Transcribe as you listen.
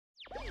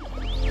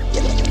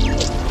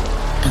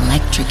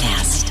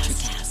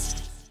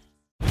Electrocast.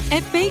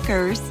 At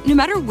Baker's, no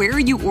matter where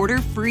you order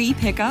free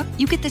pickup,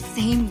 you get the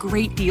same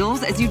great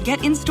deals as you'd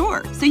get in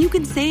store. So you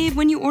can save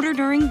when you order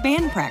during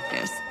band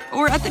practice,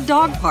 or at the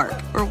dog park,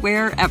 or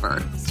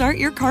wherever. Start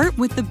your cart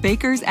with the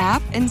Baker's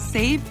app and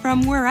save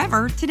from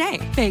wherever today.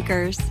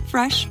 Baker's,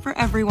 fresh for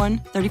everyone.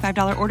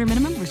 $35 order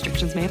minimum.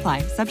 Restrictions may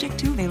apply. Subject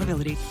to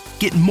availability.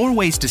 Get more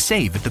ways to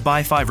save at the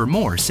Buy 5 or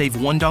More Save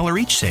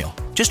 $1 each sale.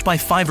 Just buy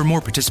 5 or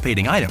more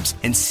participating items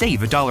and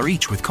save $1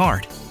 each with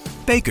card.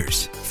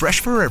 Baker's, fresh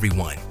for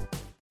everyone.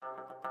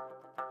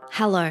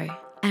 Hello,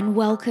 and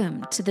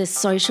welcome to the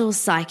Social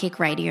Psychic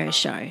Radio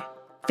Show,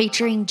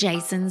 featuring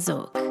Jason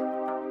Zook.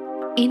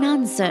 In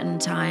uncertain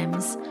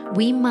times,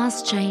 we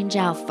must change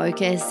our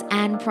focus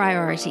and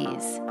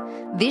priorities.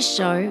 This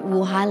show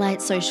will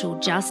highlight social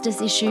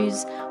justice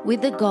issues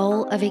with the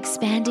goal of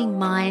expanding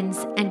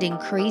minds and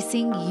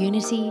increasing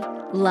unity,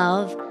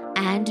 love,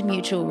 and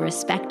mutual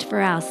respect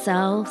for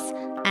ourselves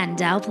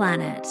and our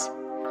planet.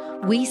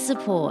 We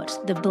support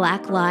the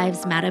Black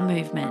Lives Matter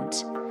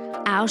movement.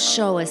 Our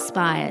show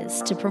aspires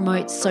to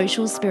promote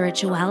social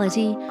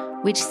spirituality,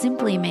 which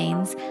simply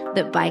means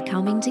that by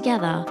coming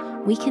together,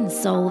 we can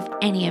solve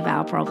any of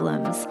our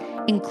problems,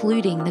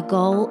 including the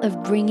goal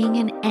of bringing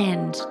an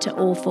end to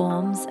all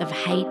forms of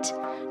hate,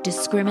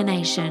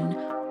 discrimination,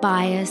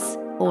 bias,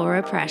 or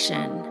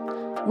oppression.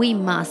 We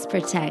must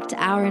protect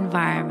our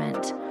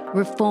environment,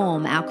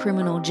 reform our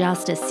criminal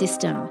justice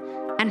system,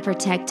 and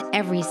protect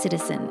every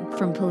citizen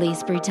from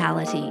police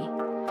brutality.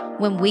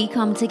 When we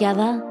come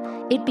together,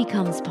 it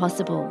becomes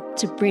possible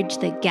to bridge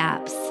the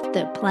gaps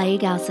that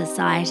plague our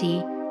society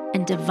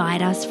and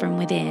divide us from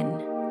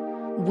within.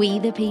 We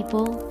the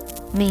people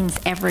means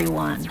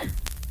everyone.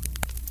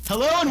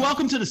 Hello and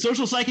welcome to the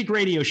Social Psychic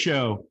Radio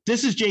Show.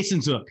 This is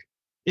Jason Zook.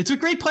 It's a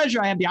great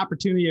pleasure I have the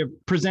opportunity of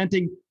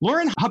presenting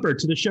Lourin Hubbard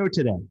to the show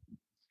today.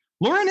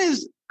 Lourin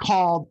is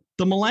called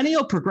the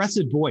Millennial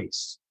Progressive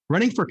Voice,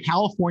 running for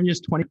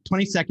California's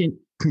 22nd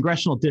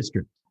Congressional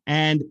District.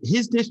 And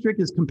his district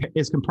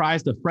is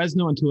comprised of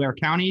Fresno and Tulare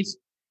counties.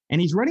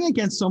 And he's running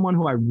against someone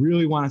who I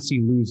really want to see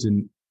lose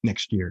in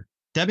next year,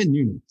 Devin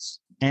Nunes.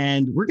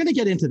 And we're going to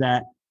get into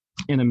that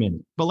in a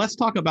minute. But let's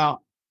talk about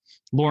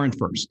Lourin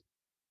first.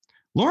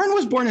 Lourin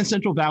was born in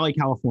Central Valley,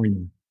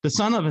 California, the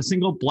son of a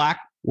single Black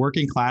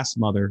working class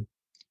mother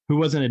who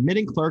was an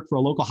admitting clerk for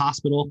a local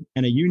hospital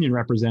and a union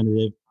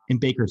representative in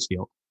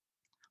Bakersfield.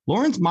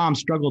 Lourin's mom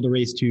struggled to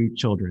raise 2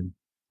 children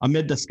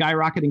amid the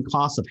skyrocketing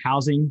costs of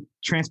housing,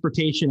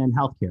 transportation, and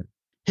healthcare.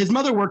 His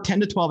mother worked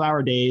 10 to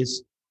 12-hour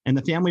days, and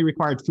the family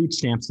required food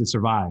stamps to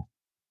survive.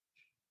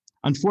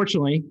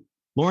 Unfortunately,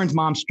 Lourin's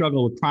mom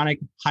struggled with chronic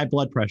high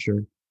blood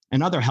pressure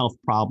and other health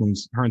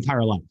problems her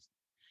entire life.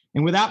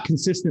 And without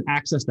consistent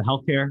access to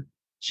healthcare,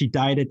 she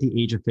died at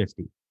the age of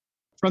 50.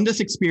 From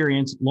this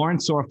experience,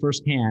 Lourin saw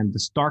firsthand the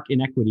stark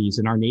inequities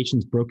in our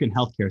nation's broken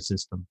healthcare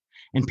system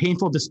and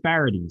painful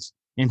disparities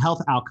in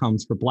health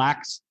outcomes for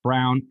Blacks,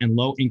 brown, and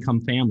low-income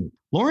families.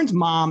 Lourin's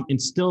mom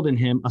instilled in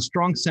him a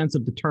strong sense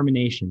of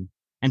determination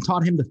and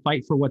taught him to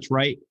fight for what's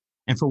right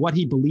and for what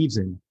he believes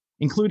in,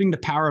 including the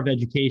power of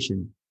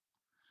education.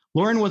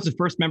 Lourin was the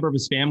first member of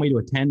his family to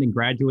attend and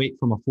graduate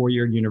from a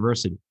 4-year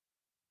university.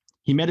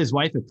 He met his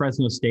wife at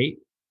Fresno State,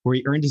 where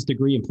he earned his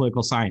degree in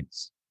political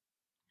science.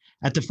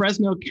 At the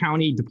Fresno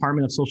County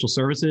Department of Social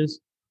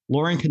Services,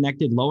 Lourin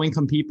connected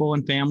low-income people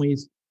and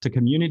families to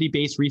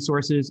community-based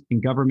resources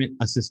and government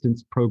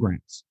assistance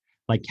programs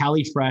like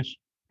Cali Fresh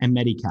and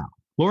Medi-Cal.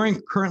 Lourin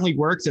currently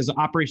works as an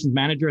operations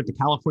manager at the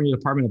California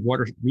Department of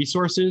Water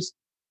Resources,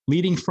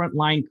 leading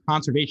frontline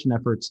conservation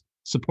efforts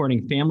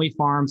supporting family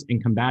farms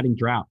and combating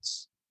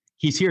droughts.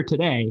 He's here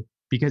today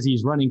because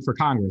he's running for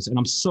Congress, and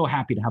I'm so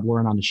happy to have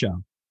Lourin on the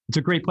show. It's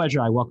a great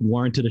pleasure. I welcome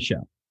Lourin to the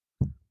show.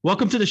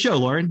 Welcome to the show,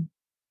 Lourin.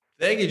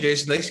 Thank you,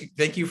 Jason.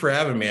 Thank you for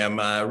having me. I'm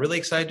really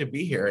excited to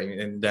be here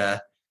and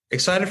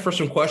excited for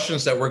some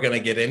questions that we're going to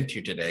get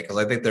into today, because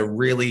I think they're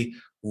really,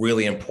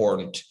 really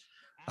important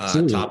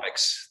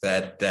topics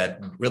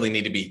that really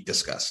need to be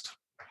discussed.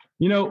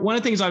 You know, one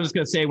of the things I was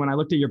going to say when I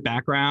looked at your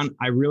background,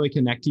 I really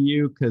connect to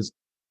you because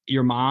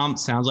your mom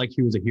sounds like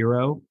she was a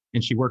hero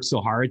and she worked so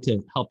hard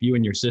to help you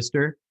and your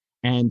sister.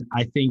 And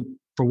I think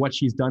for what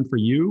she's done for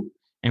you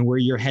and where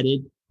you're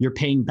headed, you're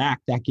paying back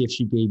that gift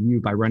she gave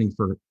you by running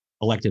for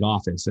elected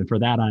office. And for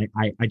that,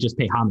 I just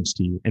pay homage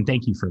to you and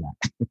thank you for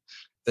that.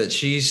 That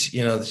she's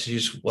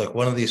like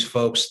one of these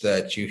folks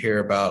that you hear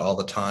about all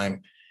the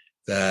time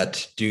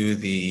that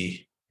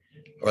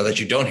that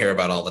you don't hear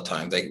about all the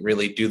time. They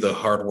really do the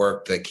hard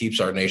work that keeps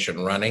our nation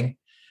running,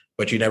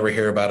 but you never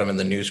hear about them in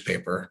the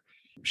newspaper.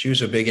 She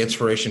was a big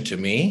inspiration to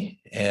me,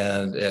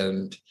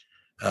 and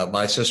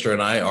my sister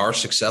and I are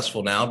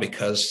successful now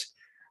because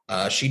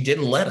she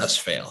didn't let us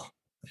fail.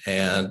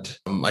 And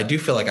I do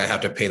feel like I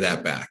have to pay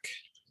that back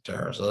to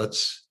her. So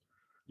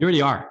you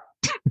already are.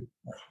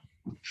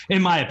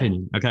 In my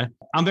opinion, okay?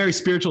 I'm very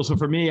spiritual. So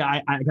for me,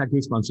 I got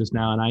goosebumps just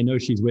now, and I know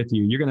she's with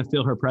you. You're going to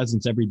feel her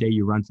presence every day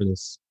you run for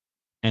this,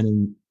 and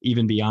then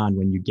even beyond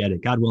when you get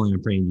it. God willing,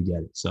 I'm praying you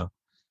get it. So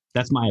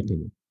that's my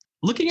opinion.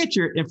 Looking at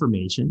your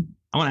information,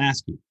 I want to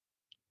ask you,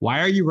 Why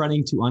are you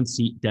running to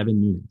unseat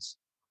Devin Nunes?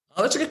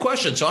 Oh, that's a good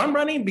question. So I'm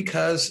running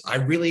because I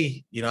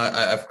really,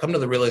 I've come to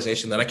the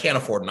realization that I can't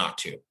afford not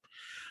to.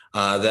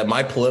 That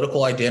my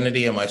political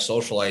identity and my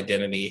social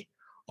identity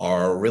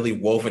are really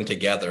woven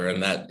together,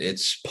 and that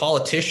it's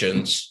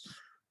politicians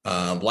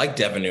like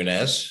Devin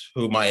Nunes,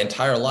 who my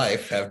entire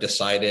life have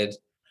decided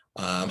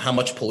how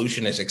much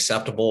pollution is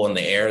acceptable in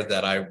the air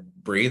that I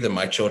breathe and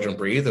my children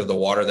breathe, or the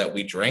water that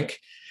we drink,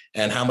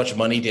 and how much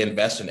money to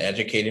invest in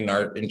educating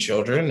our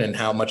children, and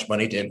how much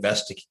money to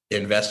invest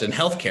in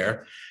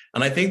healthcare.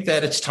 And I think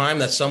that it's time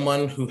that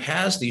someone who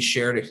has these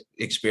shared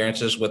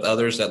experiences with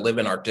others that live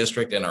in our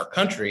district and our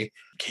country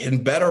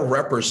can better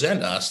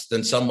represent us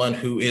than someone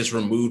who is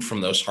removed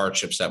from those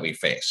hardships that we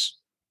face.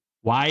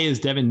 Why is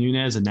Devin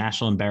Nunes a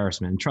national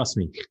embarrassment? Trust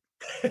me.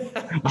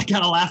 I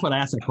kind of laugh when I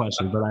ask that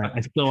question, but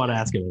I still want to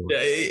ask it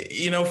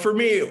anyway. For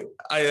me,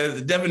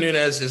 Devin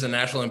Nunes is a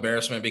national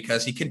embarrassment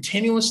because he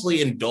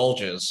continuously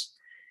indulges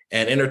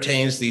and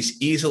entertains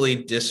these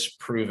easily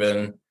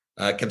disproven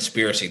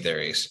conspiracy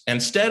theories.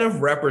 Instead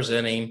of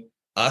representing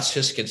us,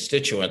 his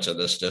constituents of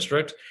this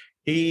district,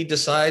 he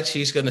decides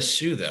he's going to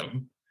sue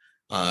them.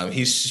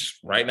 He's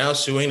right now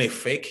suing a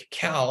fake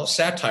cow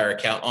satire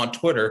account on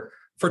Twitter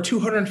for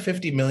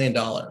 $250 million.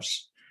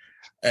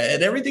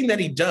 And everything that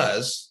he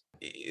does,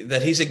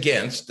 that he's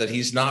against, that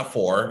he's not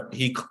for,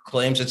 he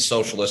claims it's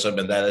socialism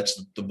and that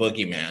it's the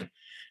boogeyman,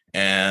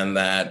 and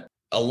that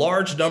a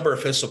large number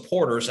of his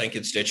supporters and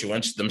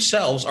constituents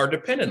themselves are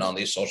dependent on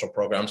these social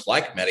programs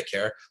like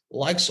Medicare,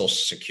 like Social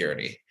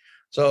Security.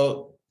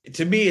 So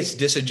to me, it's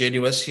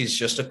disingenuous. He's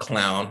just a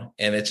clown,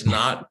 and he's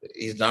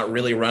not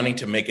really running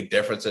to make a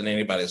difference in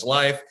anybody's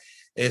life.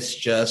 It's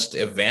just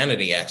a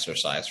vanity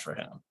exercise for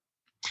him.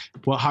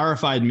 What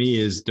horrified me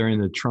is during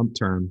the Trump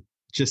term,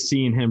 just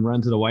seeing him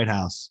run to the White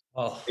House.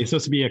 Oh. He's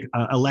supposed to be an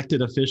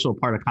elected official,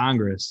 part of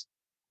Congress,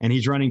 and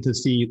he's running to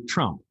see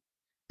Trump.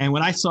 And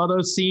when I saw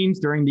those scenes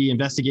during the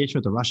investigation,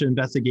 with the Russia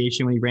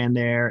investigation, when he ran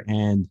there,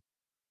 and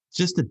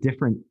just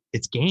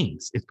it's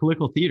games, it's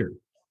political theater.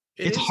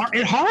 It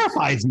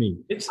horrifies me.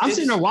 I'm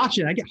sitting there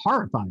watching, I get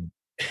horrified.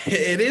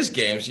 It is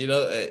games.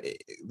 The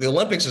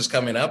Olympics is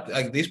coming up.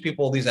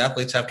 These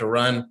athletes have to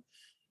run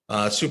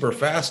super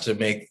fast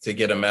to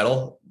get a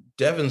medal.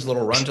 Devin's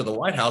little run to the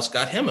White House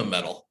got him a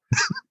medal.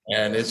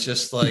 And it's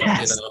just like,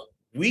 yes.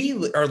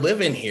 We are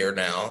living here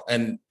now,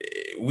 and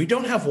we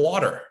don't have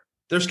water.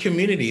 There's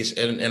communities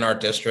in our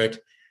district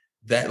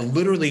that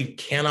literally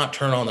cannot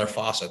turn on their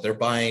faucet. They're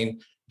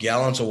buying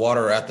gallons of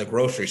water at the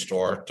grocery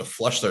store to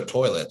flush their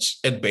toilets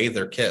and bathe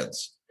their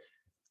kids.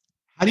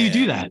 How do you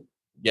do that?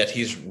 Yet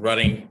he's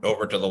running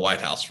over to the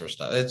White House for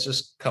stuff. It's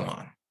just, come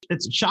on.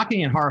 It's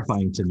shocking and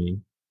horrifying to me.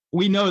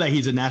 We know that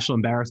he's a national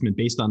embarrassment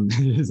based on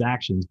his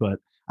actions, but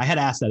I had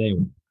asked that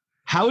anyway.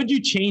 How would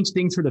you change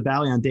things for the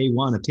Valley on day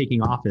one of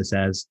taking office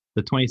as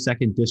the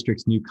 22nd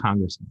District's new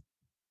congressman?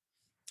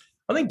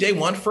 I think day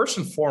one, first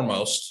and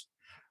foremost,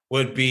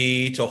 would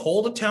be to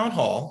hold a town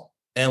hall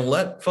and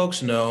let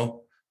folks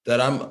know that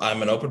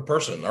I'm an open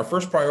person. Our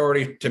first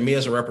priority to me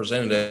as a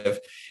representative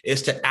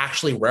is to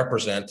actually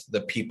represent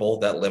the people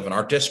that live in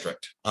our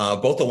district,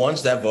 both the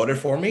ones that voted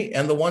for me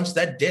and the ones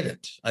that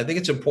didn't. I think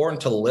it's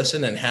important to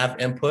listen and have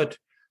input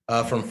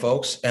from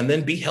folks, and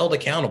then be held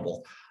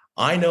accountable.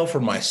 I know for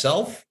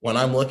myself, when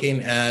I'm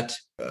looking at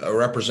a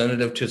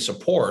representative to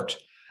support,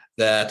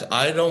 that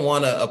I don't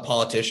want a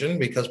politician,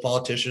 because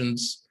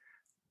politicians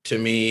to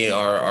me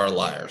are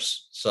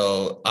liars.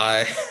 So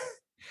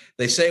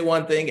they say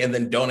one thing and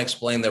then don't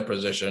explain their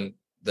position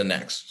the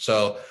next.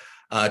 So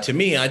to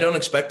me, I don't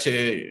expect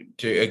to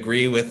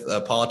agree with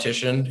a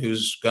politician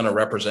who's going to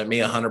represent me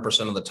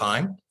 100% of the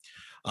time.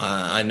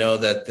 I know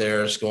that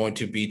there's going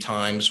to be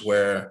times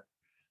where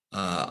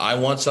I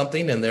want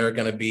something and they're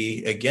going to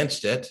be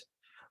against it.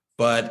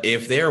 But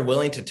if they're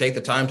willing to take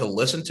the time to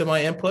listen to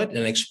my input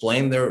and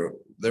explain their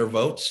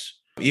votes,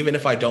 even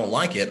if I don't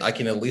like it, I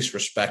can at least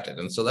respect it.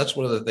 And so that's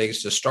one of the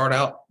things, to start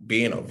out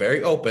being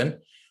very open,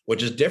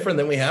 which is different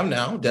than we have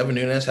now. Devin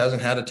Nunes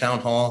hasn't had a town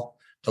hall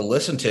to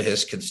listen to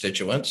his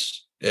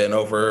constituents in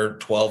over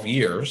 12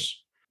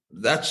 years.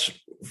 That's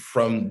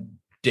from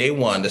day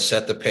one, to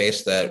set the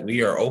pace that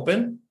we are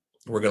open.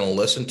 We're going to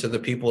listen to the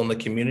people in the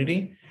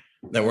community.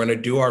 Then we're going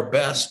to do our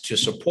best to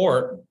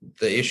support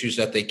the issues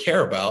that they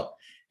care about.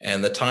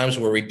 And the times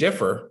where we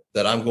differ,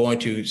 that I'm going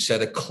to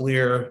set a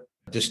clear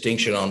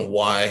distinction on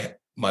why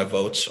my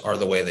votes are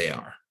the way they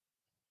are.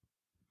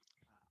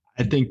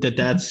 I think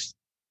that's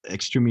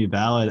extremely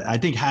valid. I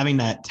think having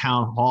that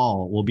town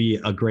hall will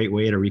be a great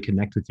way to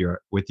reconnect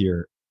with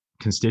your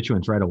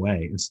constituents right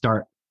away and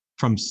start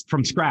from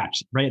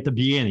scratch, right at the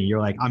beginning. You're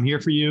like, I'm here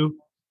for you.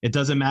 It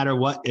doesn't matter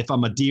if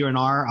I'm a D or an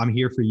R, I'm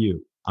here for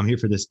you. I'm here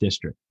for this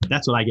district.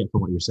 That's what I get from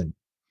what you're saying.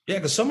 Yeah,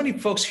 because so many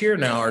folks here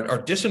now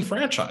are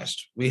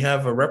disenfranchised. We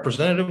have a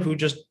representative who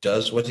just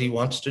does what he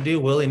wants to do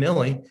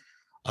willy-nilly,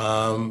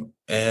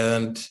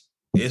 and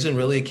isn't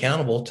really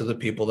accountable to the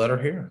people that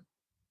are here.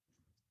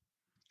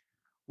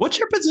 What's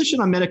your position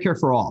on Medicare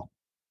for all?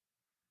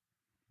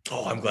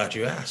 Oh, I'm glad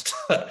you asked.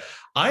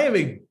 I am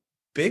a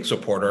big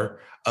supporter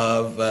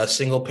of a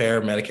single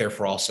payer Medicare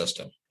for all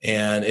system.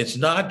 And it's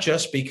not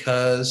just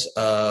because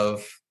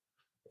of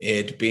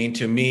it being,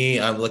 to me,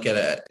 I'm looking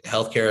at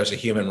healthcare as a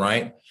human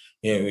right.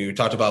 You know, we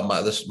talked about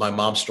my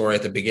mom's story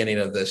at the beginning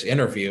of this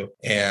interview,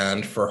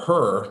 and for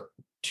her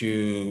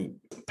to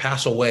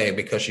pass away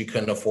because she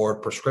couldn't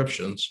afford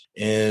prescriptions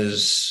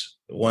is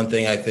one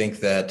thing I think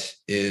that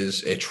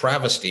is a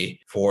travesty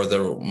for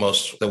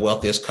the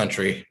wealthiest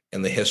country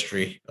in the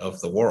history of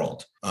the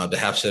world, to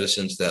have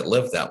citizens that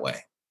live that way.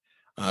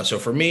 So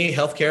for me,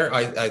 healthcare,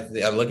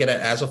 I look at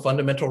it as a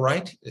fundamental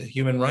right, a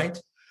human right.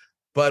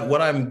 But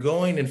what I'm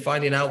going and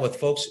finding out with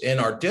folks in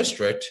our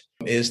district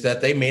is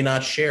that they may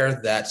not share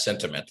that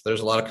sentiment.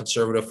 There's a lot of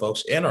conservative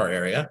folks in our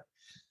area.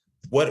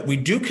 What we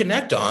do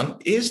connect on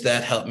is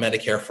that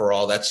Medicare for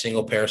all, that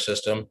single payer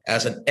system,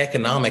 as an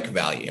economic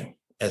value,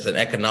 as an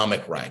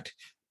economic right,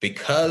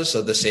 because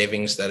of the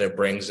savings that it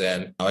brings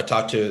in. I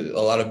talk to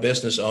a lot of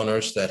business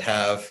owners that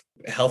have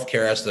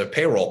healthcare as their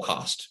payroll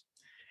cost,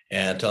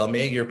 and tell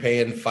me, you're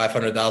paying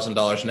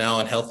 $500,000 now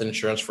on health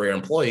insurance for your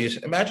employees.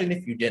 Imagine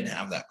if you didn't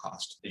have that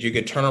cost. You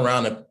could turn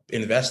around and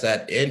invest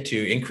that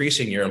into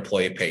increasing your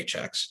employee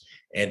paychecks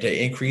and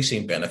to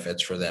increasing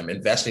benefits for them,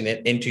 investing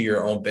it into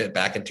your own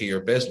back into your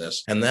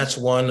business. And that's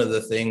one of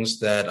the things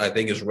that I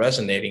think is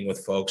resonating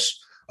with folks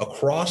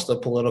across the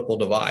political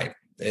divide.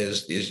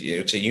 Is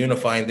it's a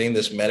unifying thing.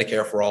 This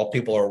Medicare for all,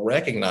 people are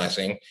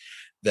recognizing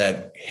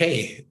that,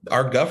 hey,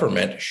 our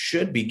government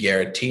should be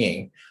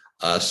guaranteeing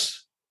us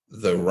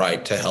the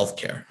right to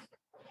healthcare.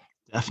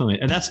 Definitely.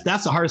 And that's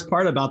the hardest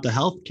part about the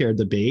healthcare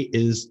debate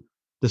is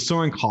the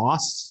soaring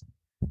costs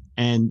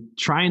and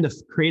trying to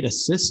create a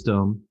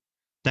system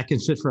that can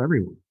fit for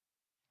everyone.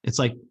 It's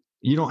like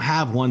you don't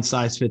have one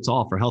size fits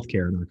all for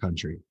healthcare in our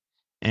country.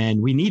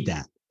 And we need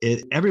that.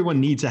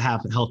 Everyone needs to have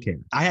healthcare.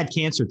 I had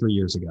cancer 3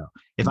 years ago.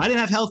 If I didn't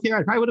have healthcare,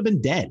 I probably would have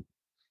been dead.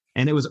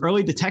 And it was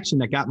early detection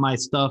that got my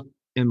stuff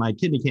in my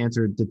kidney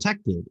cancer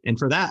detected. And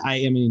for that, I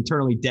am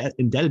internally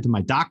indebted to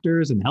my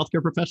doctors and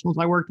healthcare professionals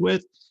I worked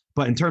with.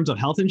 But in terms of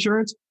health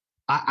insurance,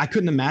 I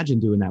couldn't imagine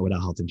doing that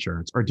without health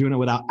insurance or doing it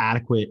without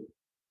adequate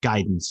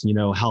guidance,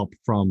 help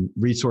from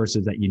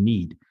resources that you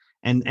need.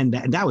 And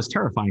that was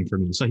terrifying for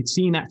me. So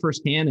seeing that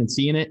firsthand and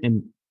seeing it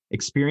and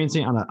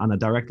experiencing it on a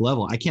direct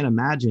level, I can't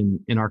imagine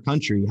in our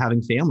country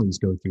having families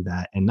go through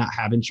that and not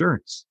have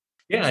insurance.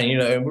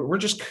 Yeah, we're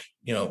just,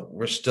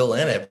 we're still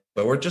in it,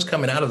 but we're just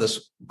coming out of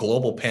this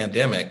global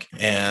pandemic,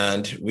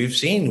 and we've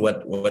seen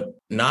what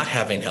not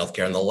having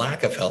healthcare and the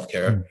lack of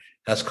healthcare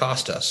has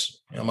cost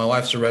us. My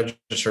wife's a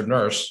registered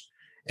nurse,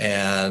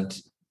 and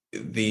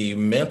the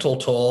mental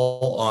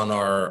toll on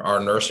our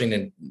nursing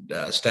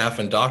and staff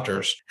and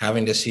doctors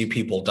having to see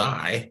people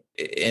die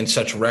in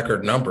such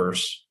record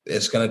numbers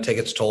is going to take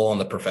its toll on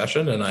the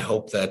profession. And I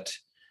hope that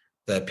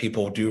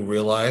people do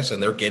realize,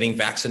 and they're getting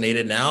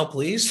vaccinated now,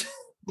 please.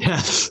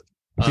 Yes,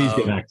 please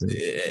get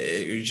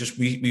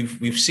vaccinated.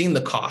 We've seen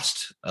the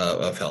cost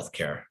of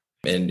healthcare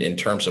in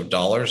terms of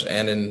dollars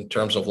and in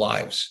terms of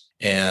lives.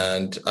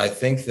 And I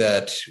think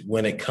that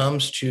when it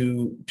comes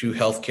to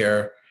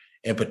healthcare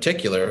in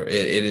particular,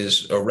 it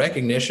is a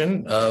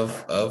recognition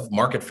of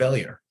market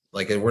failure.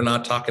 Like, we're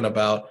not talking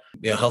about,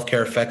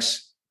 healthcare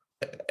affects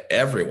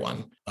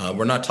everyone.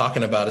 We're not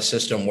talking about a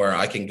system where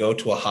I can go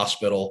to a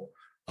hospital.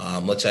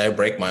 Let's say I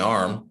break my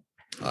arm.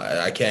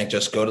 I can't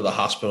just go to the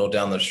hospital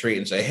down the street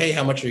and say, hey,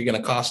 how much are you going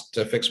to cost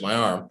to fix my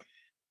arm?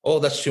 Oh,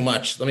 that's too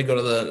much. Let me go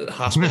to the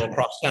hospital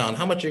across town.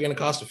 How much are you going to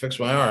cost to fix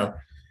my arm?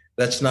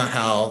 That's not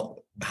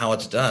how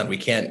it's done. We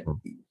can't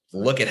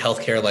look at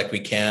healthcare like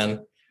we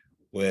can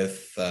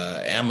with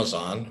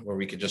Amazon, where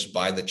we could just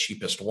buy the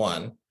cheapest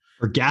one.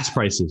 Or gas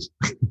prices.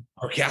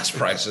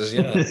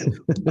 Yeah.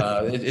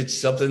 It's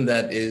something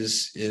that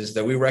is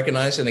that we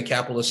recognize in a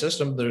capitalist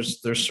system.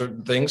 There's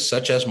certain things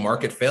such as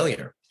market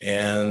failure,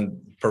 and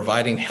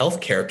providing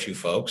healthcare to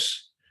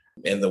folks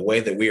in the way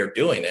that we are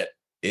doing it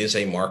is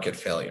a market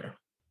failure.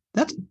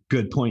 That's a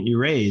good point you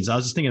raise. I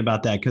was just thinking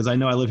about that because I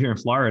know I live here in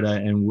Florida,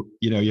 and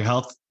your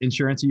health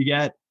insurance you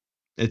get,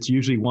 it's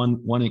usually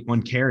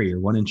one carrier,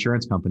 one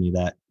insurance company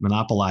that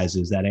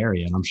monopolizes that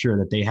area. And I'm sure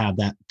that they have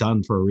that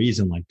done for a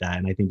reason like that.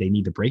 And I think they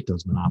need to break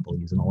those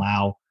monopolies and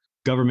allow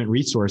government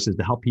resources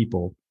to help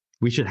people.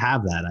 We should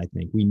have that. I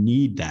think we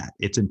need that.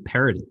 It's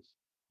imperative.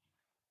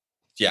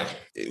 Yeah.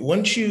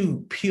 Once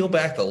you peel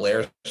back the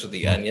layers of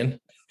the onion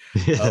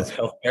of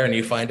healthcare, and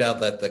you find out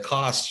that the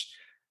costs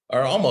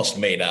are almost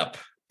made up,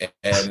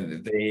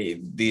 and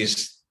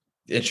these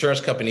insurance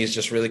companies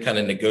just really kind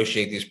of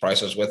negotiate these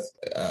prices with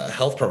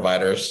health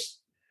providers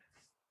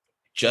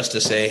just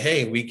to say,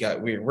 hey,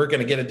 we're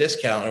going to get a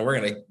discount, and we're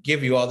going to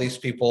give you all these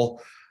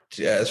people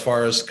as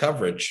far as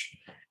coverage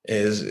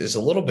is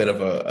a little bit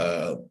of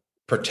a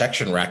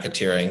protection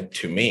racketeering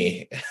to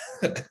me.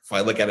 If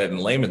I look at it in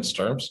layman's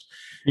terms.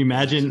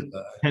 Imagine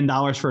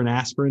 $10 for an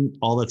aspirin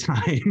all the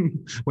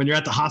time when you're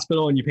at the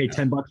hospital and you pay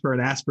 $10 for an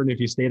aspirin if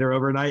you stay there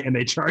overnight, and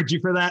they charge you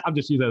for that. I'm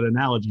just using that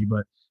analogy,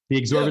 but the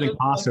exorbitant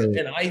costs are.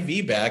 An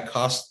IV bag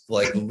costs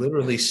like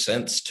literally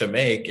cents to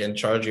make and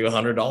charge you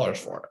 $100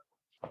 for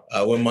it.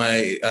 When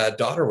my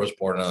daughter was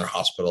born in our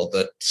hospital,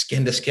 the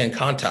skin-to-skin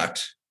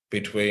contact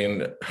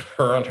between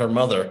her and her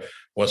mother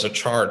was a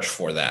charge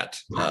for that.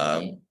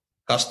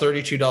 Cost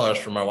 $32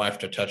 for my wife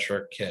to touch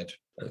her kid.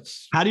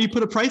 How do you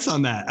put a price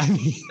on that? I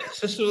mean,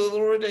 it's just a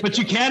little ridiculous. But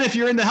you can if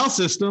you're in the health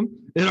system,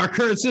 in our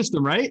current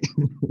system, right?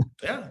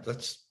 Yeah,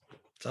 that's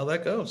how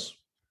that goes.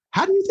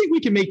 How do you think we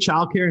can make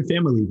childcare and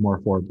family leave more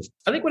affordable?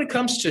 I think when it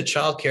comes to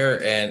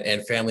childcare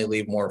and family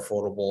leave more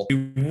affordable,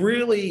 you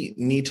really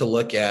need to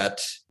look at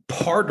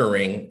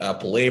partnering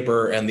up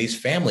labor and these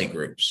family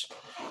groups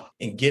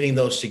and getting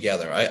those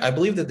together. I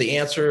believe that the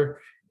answer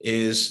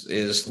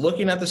is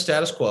looking at the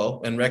status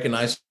quo and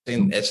recognizing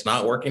it's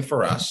not working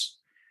for us,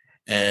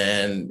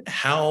 and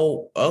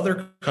how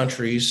other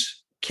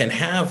countries can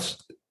have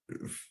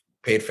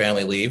paid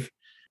family leave,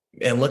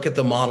 and look at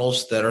the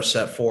models that are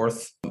set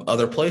forth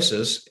other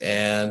places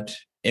and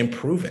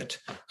improve it.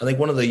 I think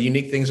one of the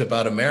unique things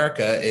about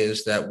America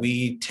is that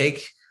we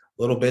take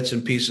little bits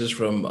and pieces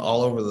from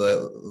all over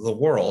the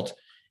world,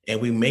 and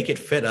we make it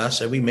fit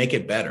us and we make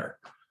it better.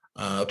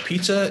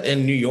 Pizza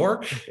in New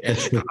York and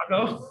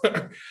Chicago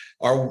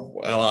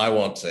well, I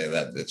won't say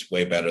that it's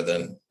way better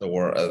than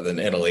than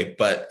Italy,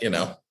 but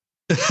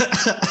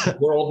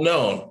world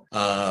known.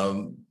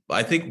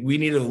 I think we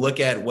need to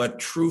look at what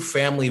true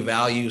family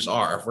values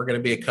are. If we're going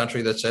to be a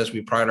country that says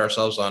we pride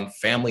ourselves on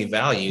family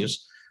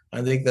values,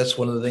 I think that's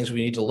one of the things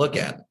we need to look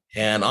at.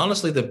 And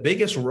honestly, the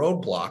biggest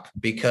roadblock,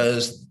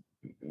 because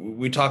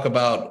we talk a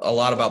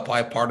lot about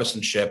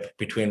bipartisanship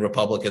between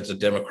Republicans and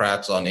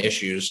Democrats on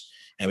issues,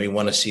 and we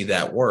want to see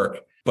that work,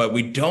 but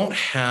we don't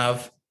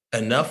have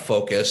enough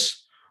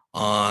focus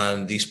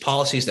on these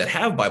policies that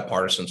have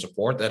bipartisan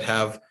support, that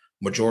have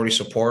majority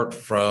support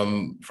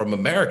from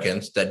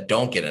Americans, that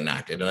don't get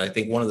enacted. And I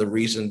think one of the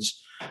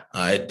reasons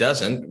it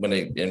doesn't,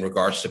 in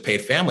regards to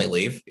paid family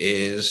leave,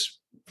 is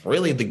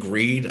really the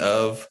greed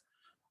of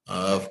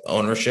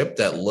ownership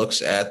that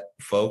looks at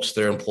folks,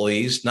 their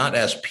employees, not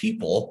as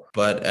people,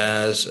 but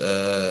as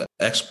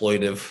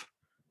exploitive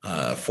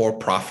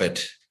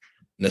for-profit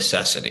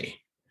necessity.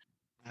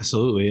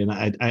 Absolutely. And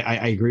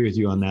I agree with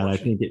you on that. I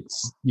think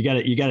you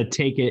got to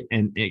take it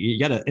and you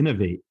got to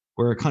innovate.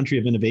 We're a country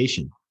of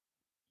innovation,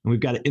 and we've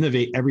got to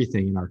innovate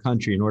everything in our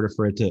country in order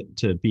for it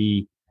to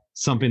be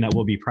something that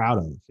we'll be proud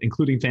of,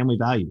 including family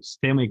values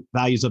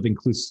of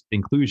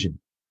inclusion,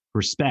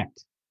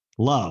 respect,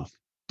 love.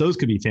 Those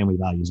could be family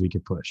values we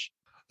could push.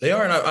 They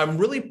are. And I'm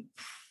really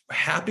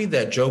happy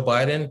that Joe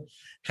Biden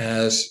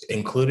has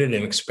included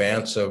an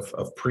expanse of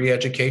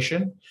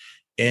pre-education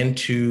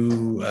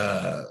into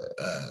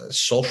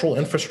social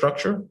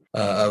infrastructure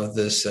of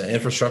this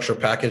infrastructure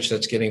package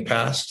that's getting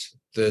passed,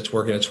 that's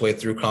working its way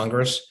through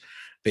Congress,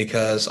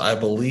 because I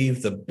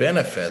believe the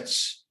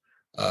benefits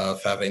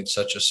of having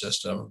such a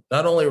system,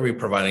 not only are we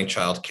providing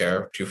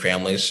childcare to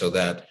families so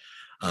that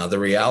the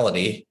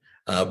reality,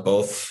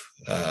 both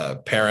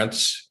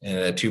parents in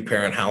a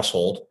two-parent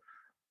household,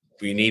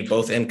 we need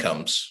both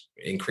incomes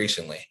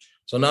increasingly.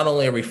 So not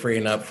only are we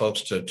freeing up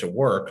folks to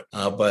work,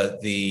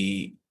 but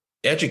the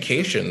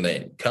education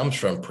that comes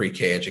from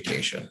pre-K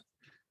education,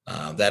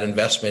 that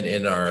investment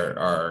in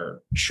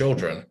our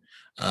children,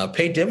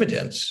 pay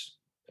dividends.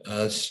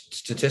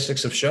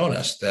 Statistics have shown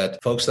us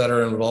that folks that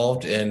are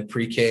involved in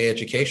pre-K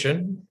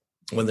education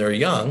when they're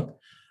young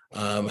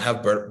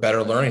have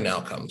better learning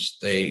outcomes.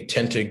 They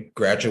tend to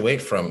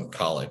graduate from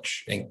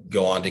college and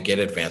go on to get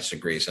advanced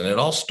degrees. And it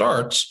all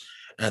starts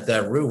at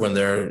that root when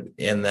they're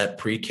in that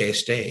pre-K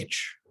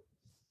stage.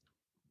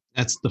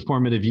 That's the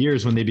formative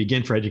years when they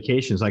begin for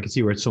education. So I can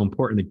see where it's so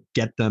important to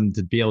get them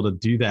to be able to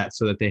do that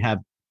so that they have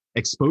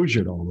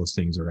exposure to all those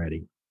things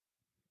already,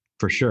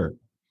 for sure.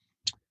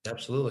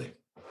 Absolutely.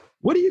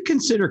 What do you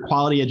consider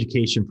quality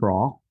education for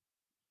all?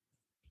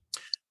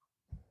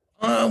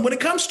 When it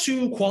comes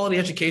to quality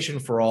education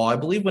for all, I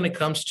believe when it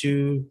comes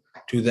to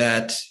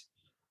that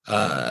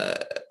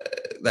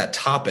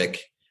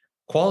topic,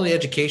 quality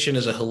education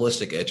is a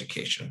holistic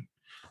education.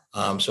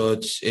 So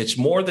it's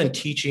more than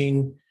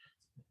teaching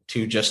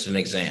to just an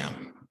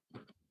exam.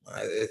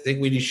 I think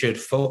we should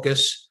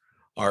focus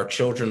our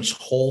children's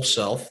whole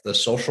self, the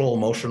social,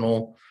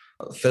 emotional,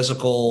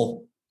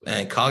 physical,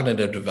 and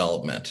cognitive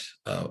development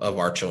of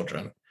our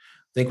children.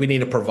 I think we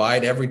need to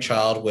provide every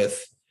child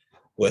with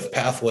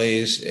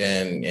pathways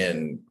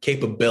and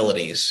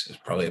capabilities, is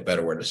probably a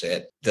better word to say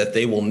it, that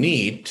they will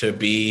need to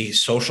be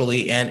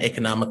socially and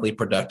economically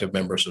productive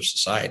members of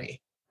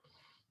society.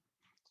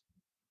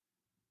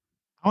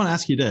 I want to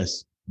ask you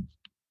this.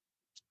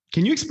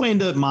 Can you explain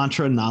the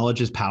mantra,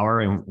 knowledge is power,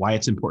 and why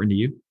it's important to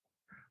you?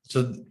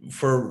 So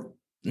for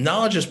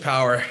knowledge is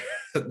power,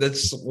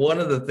 that's one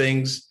of the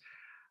things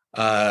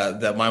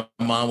that my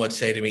mom would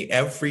say to me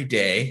every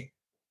day,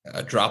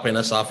 dropping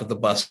us off at the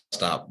bus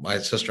stop, my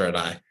sister and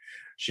I.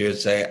 She would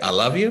say, I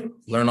love you,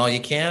 learn all you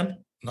can,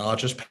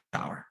 knowledge is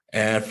power.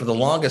 And for the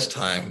longest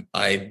time,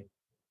 I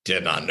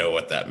did not know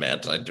what that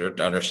meant. I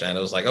didn't understand.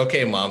 It was like,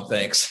 okay, Mom,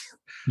 thanks.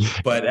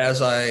 But as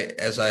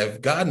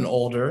I've gotten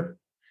older,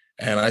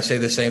 and I say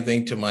the same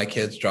thing to my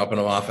kids, dropping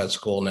them off at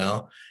school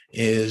now,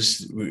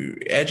 is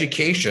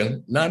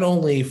education, not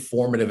only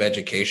formative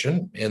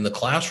education in the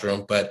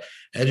classroom, but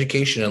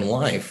education in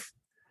life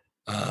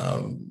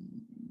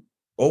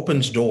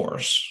opens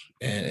doors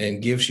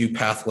and gives you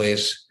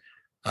pathways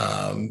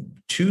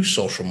to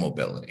social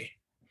mobility.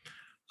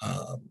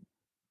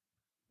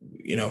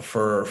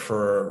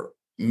 For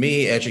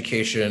me,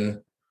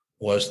 education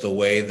was the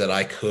way that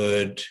I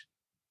could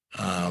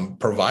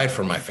provide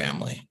for my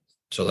family,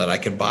 so that I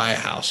could buy a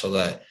house, so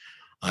that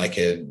I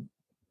could,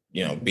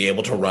 be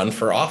able to run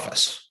for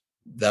office.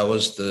 That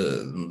was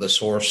the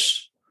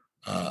source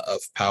of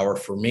power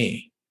for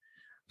me.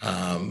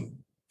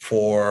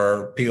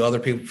 For other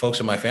people, folks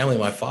in my family,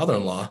 my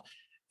father-in-law,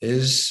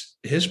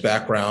 his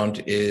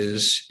background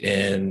is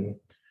in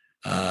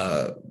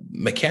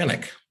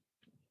mechanic,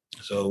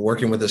 so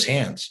working with his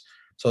hands.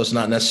 So it's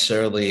not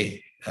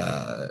necessarily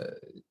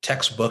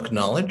textbook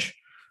knowledge,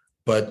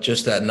 but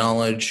just that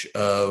knowledge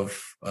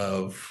of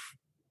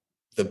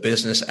the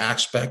business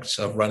aspects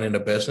of running a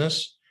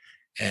business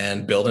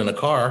and building a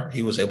car.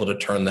 He was able to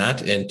turn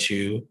that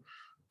into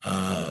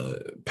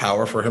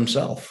power for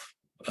himself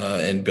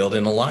and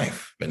building a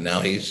life. And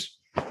now he's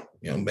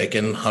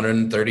making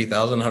 $130,000,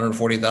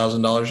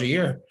 $140,000 a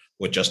year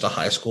with just a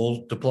high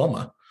school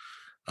diploma.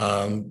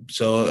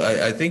 So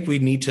I think we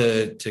need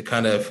to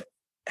kind of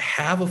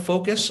have a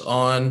focus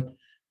on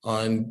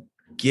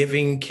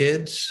giving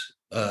kids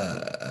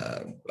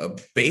a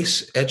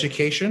base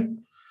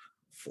education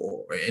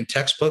in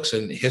textbooks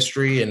and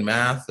history and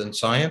math and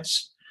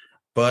science,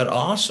 but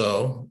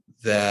also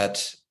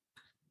that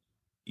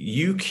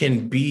you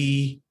can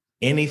be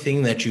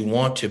anything that you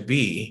want to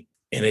be,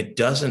 and it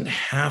doesn't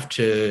have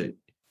to.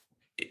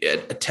 A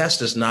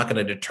test is not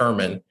going to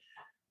determine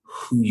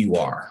who you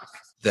are.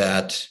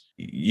 That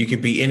you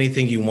could be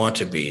anything you want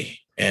to be,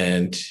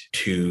 and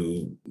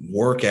to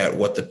work at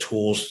what the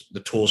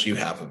tools you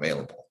have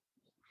available.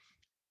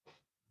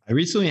 I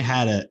recently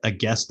had a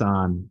guest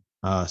on,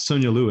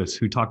 Sonia Lewis,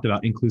 who talked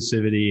about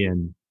inclusivity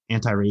and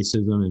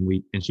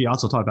anti-racism, and she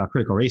also talked about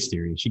critical race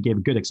theory. She gave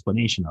a good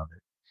explanation of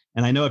it.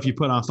 And I know if you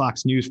put on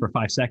Fox News for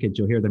 5 seconds,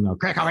 you'll hear them go,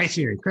 critical race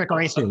theory.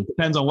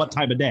 Depends on what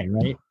time of day,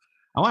 right?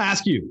 I want to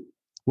ask you,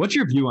 what's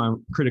your view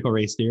on critical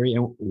race theory,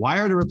 and why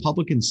are the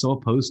Republicans so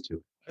opposed to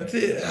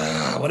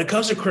it? When it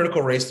comes to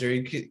critical race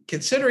theory,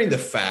 considering the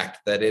fact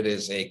that it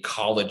is a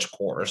college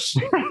course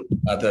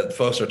that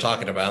folks are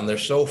talking about, and they're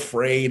so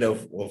afraid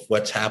of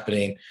what's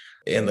happening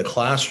in the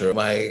classroom,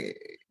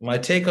 my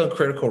take on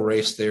critical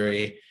race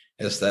theory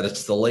is that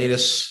it's the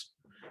latest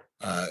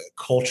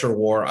culture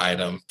war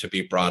item to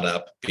be brought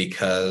up,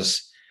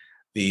 because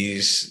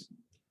these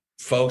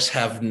folks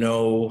have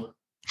no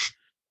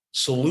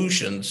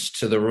solutions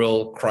to the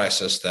real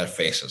crisis that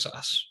faces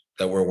us,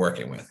 that we're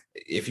working with.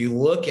 If you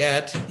look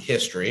at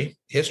history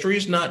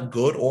is not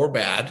good or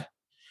bad.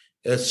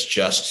 It's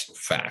just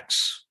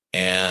facts.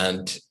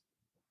 And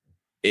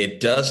it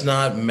does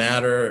not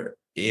matter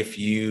if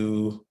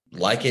you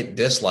like it,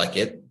 dislike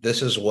it.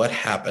 This is what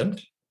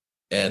happened.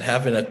 And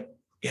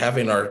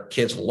having our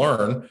kids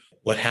learn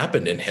what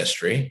happened in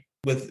history.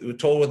 With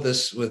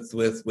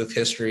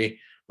history,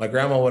 my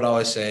grandma would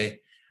always say,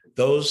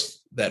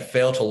 those that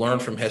fail to learn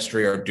from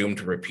history are doomed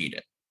to repeat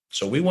it.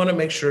 So we want to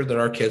make sure that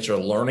our kids are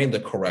learning the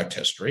correct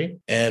history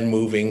and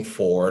moving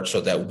forward so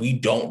that we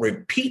don't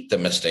repeat the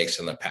mistakes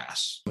in the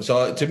past.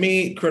 So to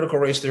me, critical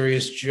race theory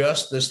is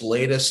just this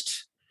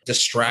latest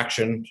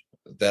distraction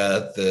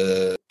that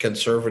the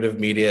conservative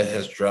media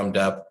has drummed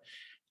up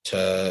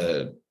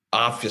to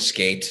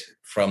obfuscate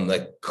from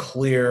the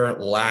clear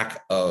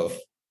lack of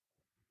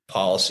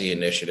policy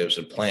initiatives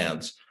and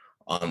plans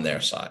on their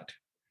side.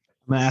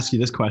 I'm going to ask you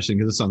this question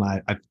because it's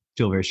something I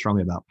feel very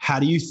strongly about. How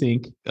do you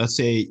think, let's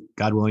say,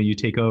 God willing, you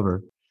take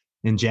over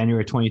in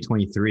January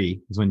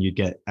 2023 is when you'd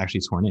get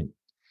actually sworn in.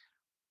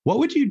 What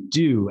would you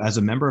do as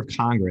a member of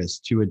Congress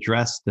to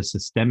address the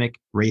systemic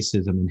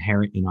racism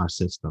inherent in our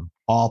system,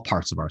 all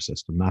parts of our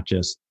system, not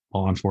just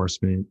law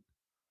enforcement,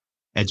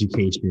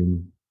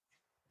 education,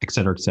 et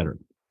cetera, et cetera?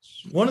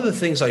 One of the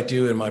things I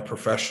do in my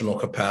professional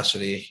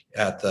capacity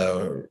at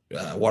the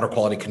Water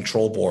Quality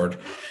Control Board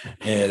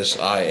is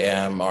I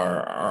am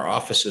our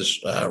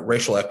office's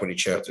racial equity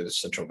chair through the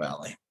Central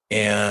Valley.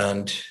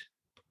 And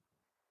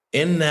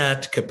in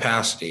that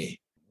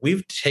capacity,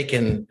 we've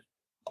taken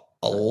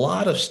a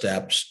lot of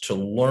steps to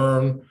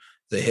learn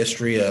the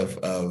history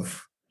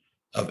of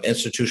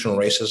institutional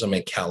racism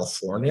in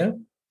California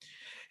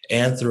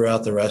and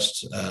throughout the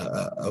rest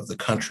of the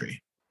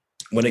country.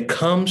 When it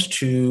comes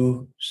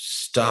to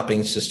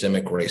stopping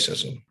systemic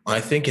racism,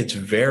 I think it's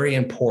very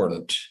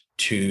important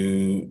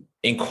to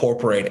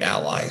incorporate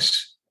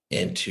allies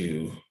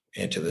into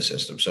the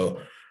system. So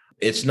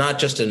it's not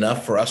just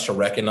enough for us to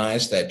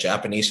recognize that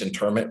Japanese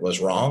internment was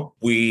wrong.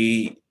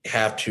 We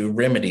have to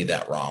remedy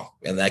that wrong.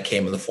 And that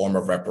came in the form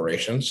of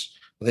reparations.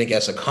 I think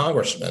as a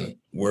congressman,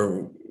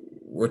 we're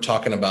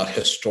talking about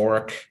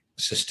historic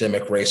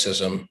systemic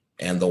racism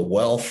and the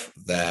wealth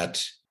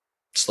that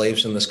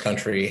slaves in this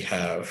country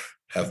have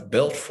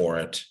built for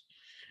it.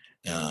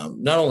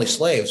 Not only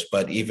slaves,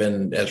 but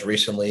even as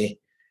recently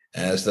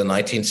as the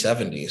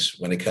 1970s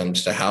when it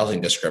comes to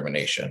housing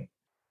discrimination.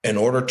 In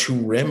order to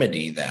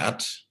remedy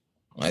that,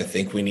 I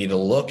think we need to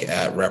look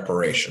at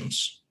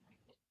reparations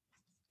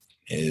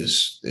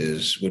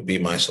would be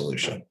my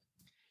solution.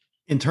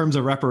 In terms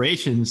of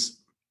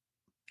reparations,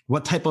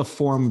 what type of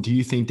form do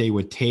you think they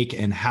would take,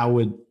 and how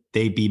would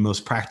they be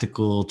most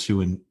practical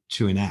to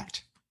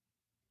enact?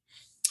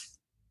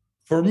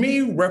 For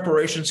me,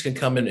 reparations can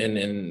come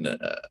in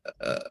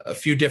a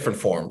few different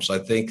forms. I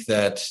think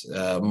that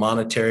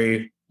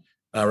monetary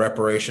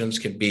reparations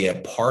could be a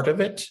part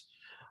of it,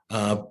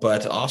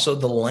 but also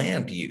the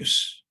land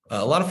use.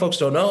 A lot of folks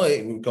don't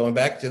know, going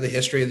back to the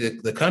history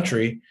of the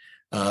country,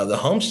 the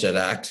Homestead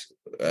Act,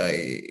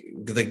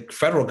 the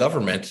federal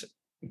government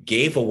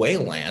gave away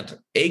land,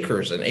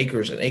 acres and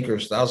acres and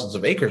acres, thousands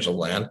of acres of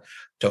land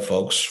to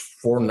folks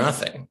for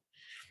nothing.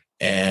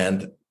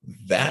 And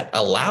that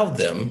allowed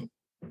them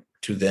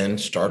to then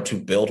start to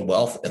build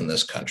wealth in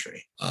this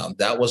country.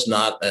 That was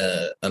not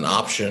an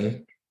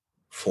option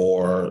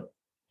for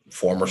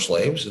former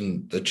slaves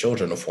and the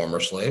children of former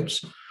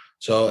slaves.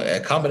 So a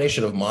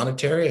combination of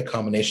monetary, a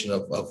combination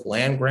of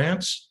land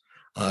grants,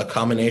 a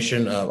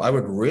combination of, I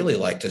would really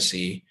like to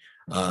see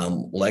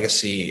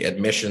legacy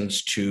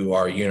admissions to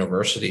our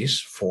universities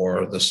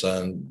for the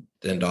son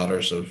and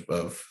daughters of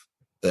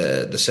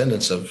the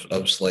descendants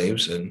of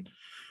slaves in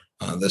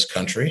this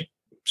country,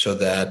 so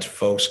that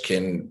folks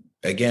can,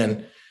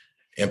 again,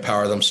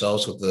 empower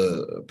themselves with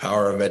the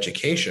power of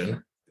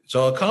education.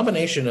 So a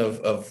combination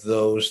of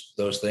those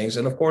things.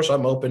 And of course,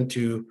 I'm open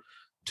to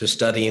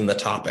studying the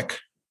topic.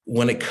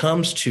 When it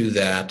comes to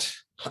that,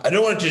 I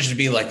don't want it to just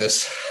be like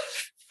this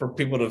for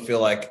people to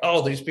feel like,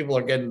 oh, these people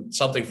are getting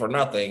something for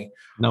nothing.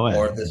 No way.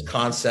 Or this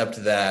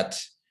concept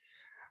that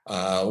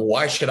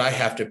why should I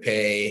have to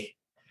pay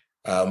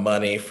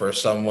money for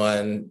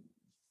someone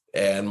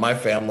and my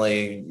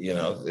family,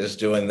 is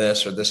doing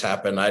this or this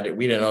happened.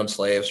 We didn't own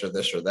slaves or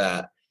this or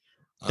that.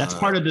 That's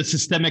part of the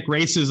systemic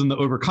racism to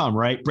overcome,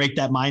 right? Break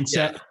that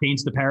mindset,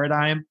 change the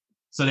paradigm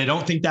so they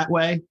don't think that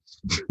way.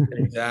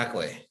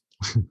 Exactly.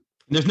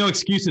 There's no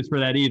excuses for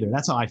that either.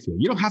 That's how I feel.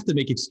 You don't have to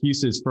make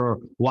excuses for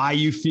why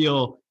you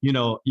feel,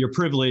 your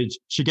privilege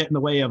should get in the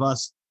way of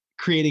us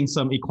creating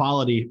some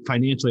equality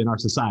financially in our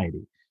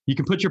society. You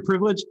can put your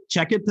privilege,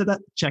 check it to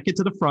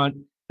the front,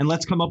 and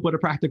let's come up with a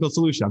practical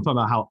solution. I'm talking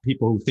about how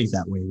people who think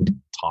that way would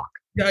talk.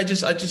 Yeah,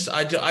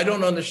 I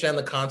don't understand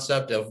the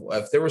concept of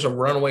if there was a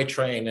runaway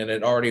train and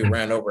it already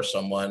ran over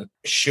someone,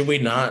 should we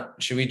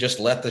just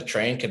let the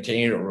train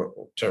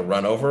continue to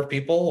run over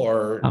people,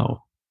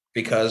 or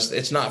because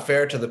it's not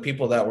fair to the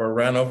people that were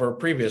run over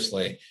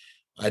previously?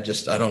 I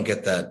don't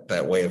get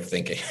that way of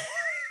thinking.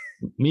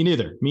 Me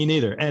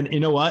neither. And you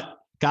know what?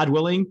 God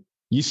willing,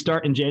 you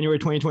start in January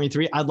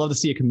 2023. I'd love to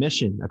see a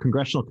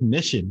congressional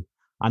commission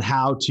on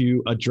how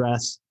to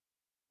address,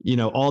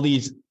 all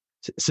these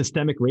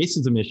systemic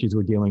racism issues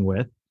we're dealing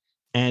with.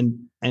 And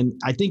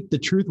I think the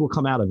truth will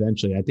come out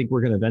eventually. I think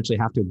we're going to eventually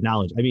have to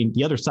acknowledge. I mean,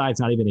 the other side's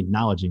not even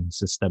acknowledging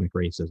systemic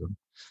racism.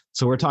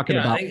 So we're talking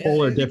about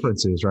polar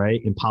differences,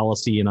 right, in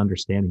policy and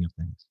understanding of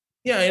things.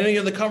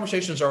 Yeah, the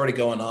conversation's already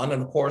going on.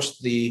 And of course,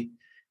 the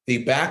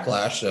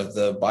backlash of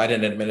the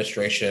Biden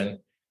administration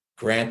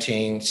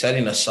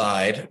setting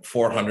aside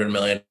 $400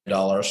 million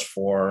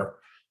for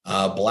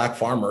Black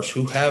farmers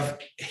who have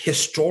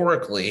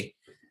historically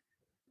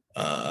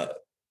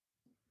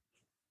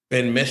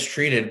been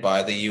mistreated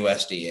by the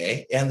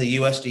USDA, and the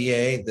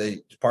USDA,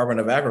 the Department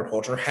of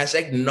Agriculture, has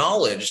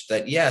acknowledged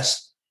that,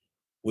 yes,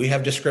 we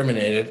have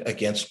discriminated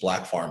against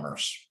Black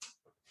farmers.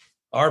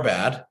 Our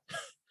bad.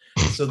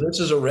 So this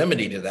is a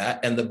remedy to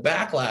that. And the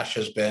backlash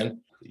has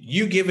been,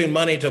 you giving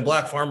money to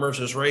Black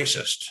farmers is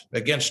racist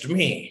against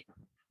me.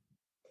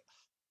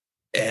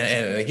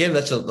 And again,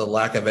 that's the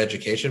lack of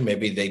education.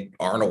 Maybe they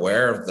aren't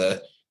aware of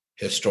the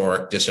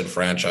historic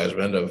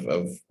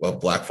disenfranchisement of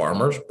Black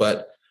farmers,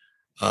 but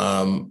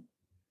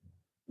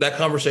that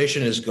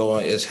conversation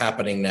is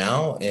happening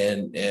now,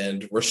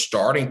 and we're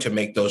starting to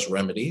make those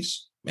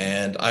remedies.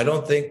 And I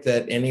don't think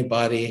that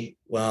anybody,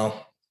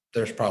 well,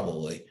 there's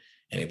probably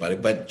anybody,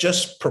 but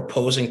just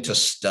proposing to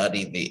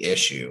study the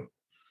issue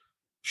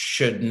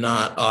should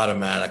not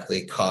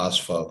automatically cause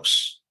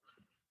folks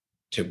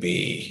to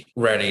be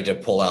ready to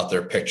pull out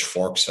their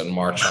pitchforks and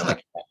march on the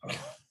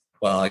Capitol.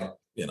 Well,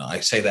 I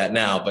say that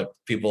now, but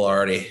we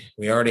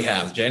already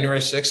have. January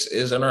 6th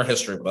is in our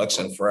history books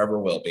and forever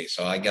will be.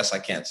 So I guess I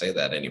can't say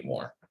that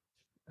anymore.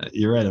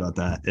 You're right about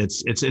that.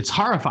 It's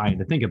horrifying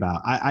to think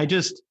about. I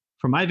just,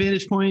 from my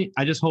vantage point,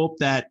 I just hope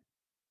that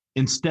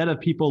instead of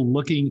people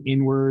looking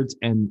inwards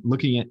and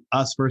looking at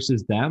us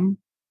versus them,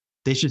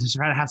 they should just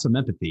try to have some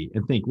empathy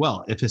and think,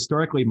 well, if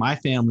historically my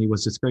family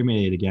was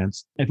discriminated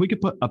against, if we could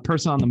put a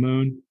person on the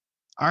moon,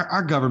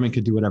 our government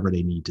could do whatever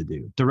they need to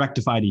do to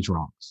rectify these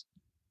wrongs.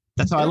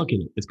 That's how I look at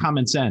it. It's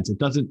common sense. It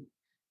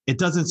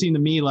doesn't seem to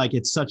me like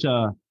it's such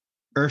a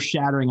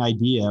earth-shattering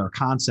idea or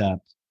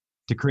concept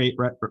to create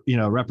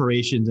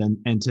reparations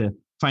and to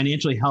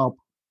financially help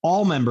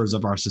all members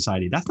of our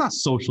society. That's not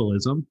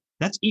socialism.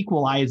 That's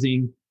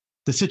equalizing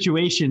the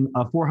situation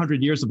of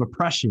 400 years of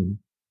oppression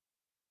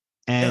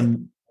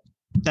And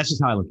that's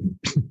just how I look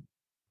at it.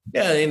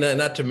 Yeah, and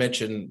not to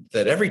mention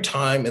that every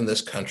time in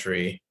this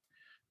country,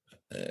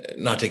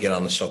 not to get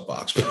on the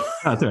soapbox,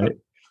 That's right.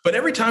 but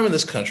every time in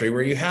this country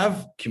where you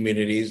have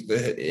communities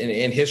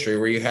in history,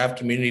 where you have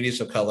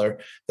communities of color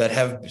that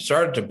have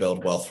started to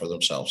build wealth for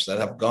themselves, that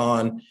have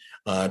gone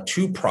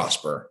to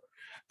prosper,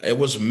 it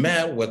was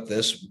met with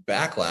this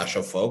backlash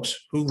of folks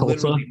who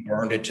literally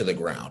burned it to the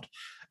ground.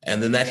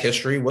 And then that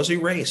history was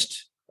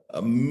erased.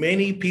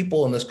 Many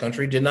people in this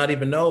country did not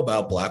even know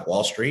about Black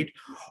Wall Street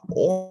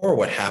or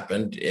what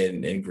happened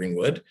in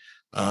Greenwood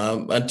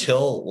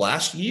until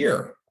last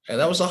year. And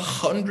that was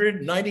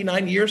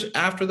 199 years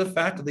after the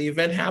fact that the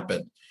event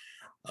happened.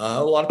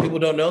 A lot of people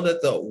don't know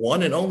that the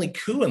one and only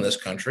coup in this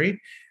country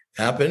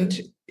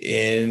happened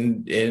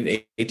in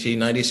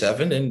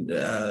 1897 in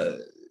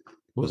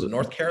was it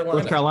North Carolina?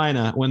 North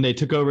Carolina, when they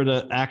took over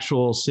the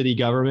actual city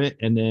government,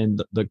 and then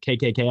the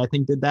KKK, I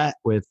think, did that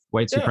with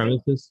white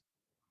supremacists.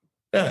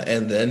 Yeah,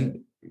 and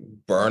then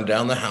burned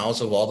down the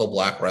house of all the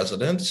Black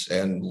residents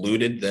and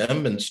looted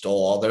them and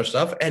stole all their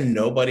stuff. And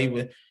nobody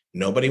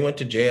went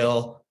to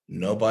jail.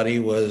 There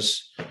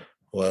was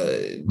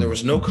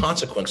no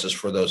consequences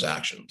for those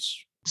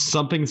actions.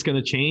 Something's going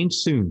to change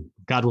soon,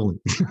 God willing.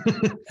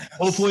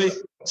 Hopefully,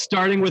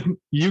 starting with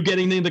you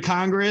getting into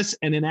Congress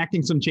and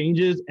enacting some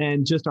changes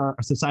and just our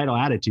societal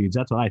attitudes.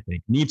 That's what I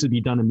think needs to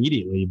be done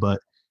immediately. But,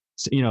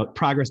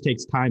 progress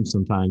takes time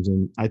sometimes.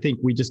 And I think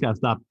we just got to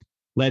stop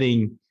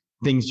letting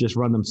things just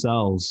run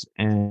themselves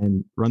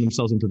into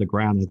the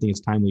ground. I think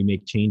it's time we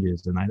make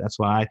changes. And that's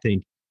why I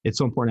think it's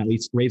so important, at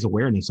least raise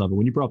awareness of it.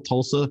 When you brought up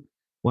Tulsa,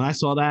 when I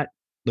saw that,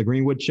 the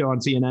Greenwood show on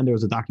CNN, there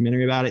was a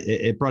documentary about it.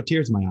 It brought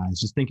tears to my eyes,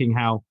 just thinking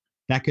how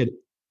that could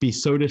be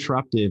so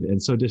disruptive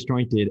and so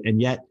disjointed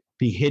and yet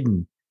be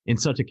hidden in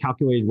such a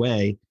calculated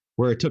way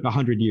where it took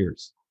 100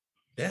 years.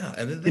 Yeah.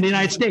 And in the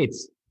United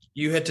States.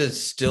 You had to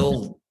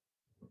still,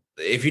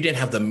 if you didn't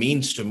have the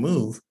means to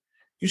move,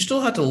 you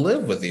still had to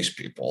live with these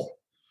people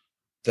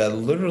that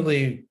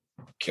literally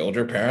killed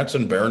your parents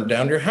and burned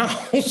down your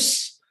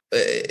house.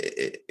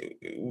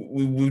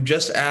 We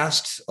just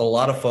asked a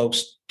lot of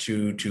folks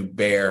to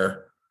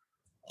bear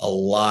a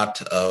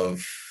lot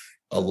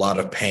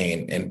of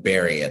pain and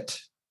bury it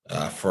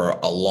for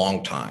a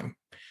long time.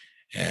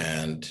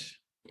 And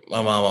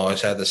my mom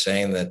always had the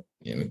saying that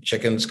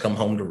chickens come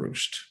home to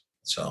roost.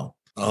 So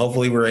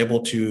hopefully we're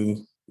able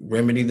to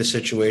remedy the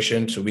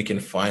situation so we can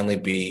finally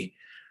be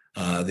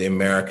the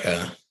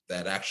America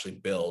that actually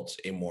builds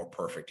a more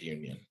perfect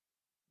union.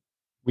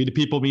 We the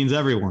people means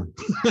everyone.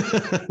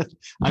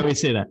 I always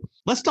say that.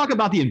 Let's talk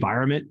about the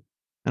environment.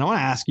 And I want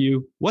to ask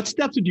you, what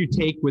steps would you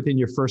take within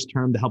your first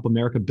term to help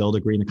America build a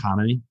green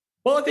economy?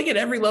 Well, I think at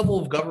every level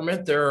of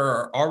government, there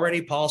are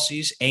already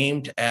policies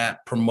aimed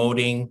at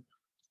promoting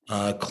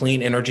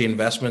clean energy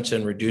investments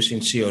and reducing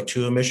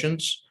CO2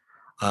 emissions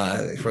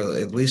for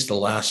at least the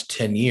last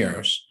 10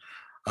 years.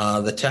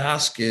 The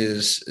task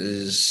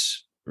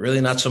is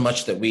really not so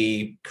much that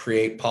we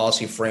create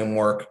policy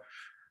framework,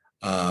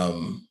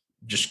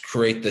 just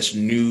create this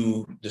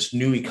new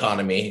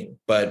economy,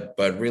 but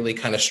really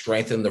kind of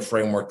strengthen the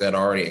framework that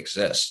already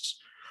exists.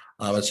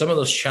 And some of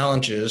those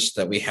challenges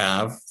that we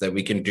have that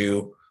we can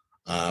do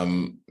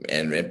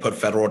and put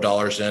federal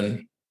dollars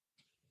in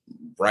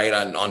right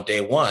on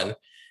day one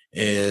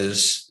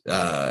is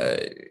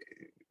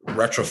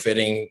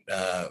retrofitting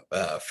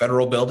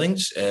federal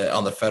buildings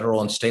on the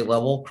federal and state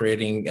level,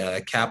 creating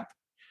cap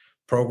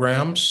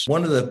programs.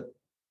 One of the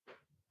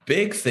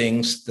big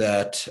things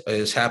that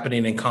is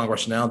happening in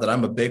Congress now that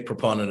I'm a big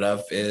proponent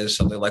of is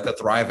something like the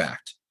Thrive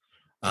Act,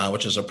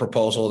 which is a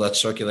proposal that's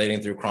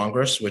circulating through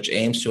Congress, which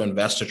aims to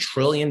invest $1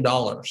 trillion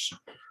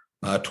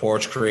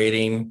towards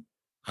creating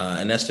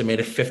an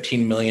estimated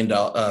 15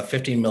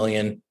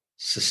 million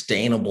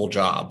sustainable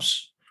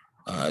jobs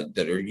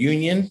that are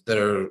union, that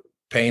are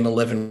paying a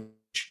living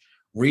wage,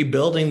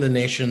 rebuilding the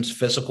nation's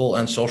physical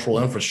and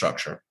social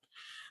infrastructure.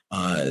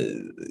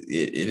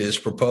 It is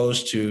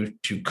proposed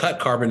to cut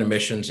carbon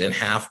emissions in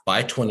half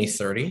by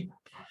 2030.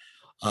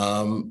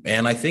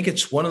 And I think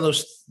it's one of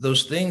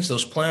those things,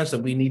 those plans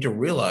that we need to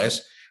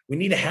realize we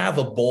need to have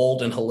a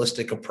bold and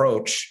holistic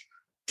approach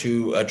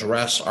to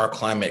address our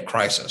climate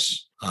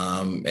crisis.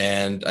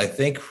 And I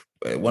think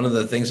one of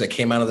the things that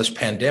came out of this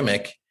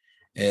pandemic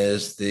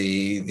is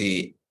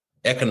the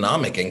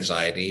economic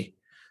anxiety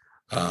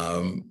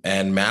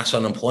and mass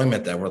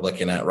unemployment that we're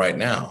looking at right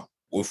now.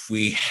 If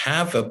we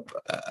have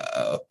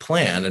a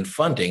plan and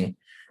funding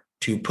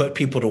to put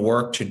people to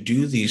work to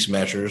do these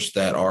measures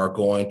that are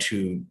going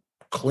to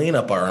clean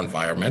up our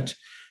environment,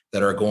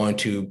 that are going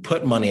to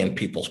put money in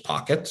people's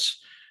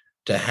pockets,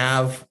 to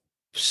have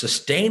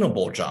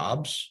sustainable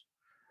jobs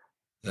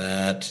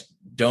that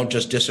don't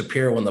just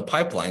disappear when the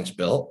pipeline's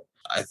built,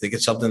 I think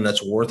it's something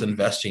that's worth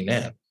investing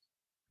in.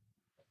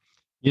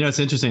 It's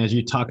interesting as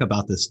you talk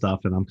about this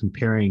stuff, and I'm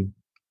comparing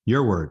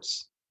your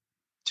words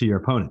to your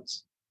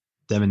opponents,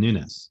 Devin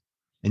Nunes,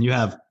 and you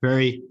have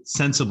very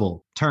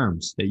sensible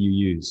terms that you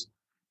use.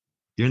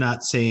 You're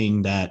not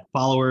saying that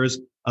followers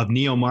of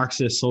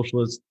neo-Marxist,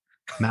 socialist,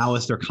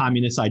 Maoist, or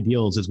communist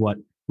ideals is what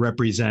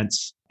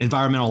represents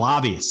environmental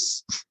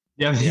lobbyists. Do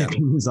you have any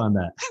opinions on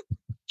that?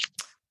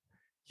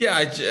 Yeah,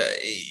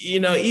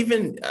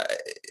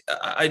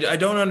 I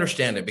don't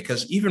understand it,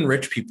 because even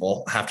rich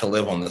people have to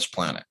live on this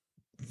planet.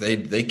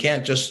 They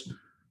can't just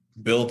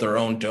build their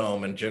own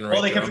dome and generate.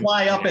 Well, they can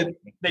fly up and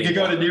they could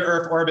go to near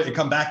Earth orbit and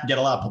come back and get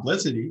a lot of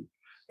publicity.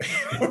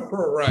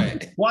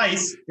 Right.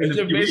 Twice.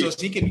 Jeff Bezos,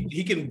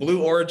 he can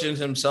Blue Origin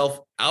himself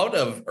out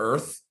of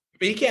Earth,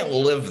 but he can't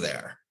live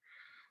there.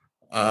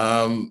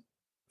 And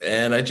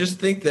I just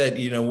think that,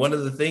 one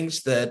of the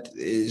things that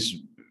is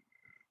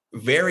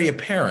very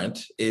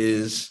apparent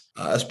is,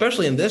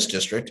 especially in this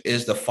district,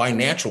 is the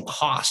financial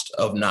cost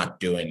of not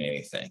doing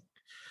anything.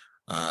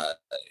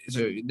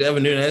 So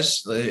Devin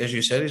Nunes, as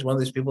you said, he's one of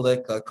these people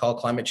that call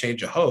climate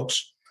change a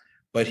hoax.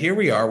 But here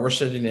we are, we're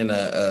sitting in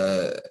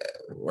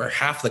where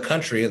half the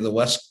country, the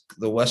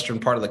western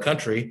part of the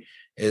country,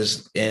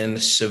 is in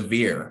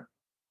severe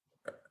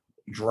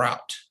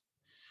drought.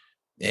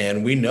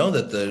 And we know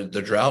that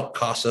the drought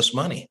costs us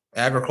money.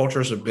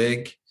 Agriculture is a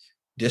big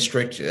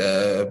district,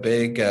 a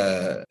big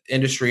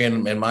industry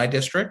in my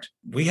district.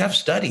 We have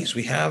studies,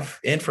 we have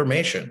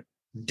information,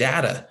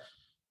 data.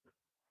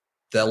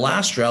 The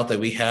last drought that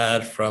we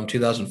had from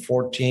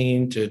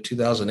 2014 to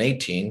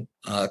 2018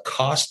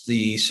 cost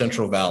the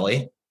Central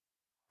Valley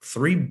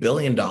 $3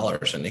 billion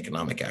in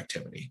economic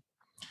activity.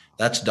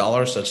 That's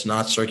dollars that's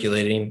not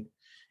circulating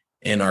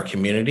in our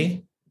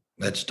community.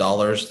 That's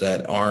dollars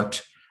that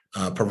aren't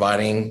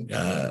providing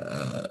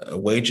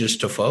wages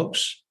to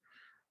folks.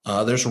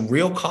 There's a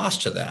real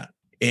cost to that.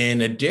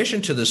 In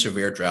addition to the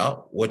severe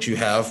drought, what you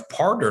have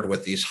partnered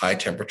with these high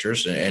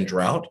temperatures and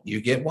drought, you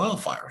get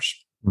wildfires.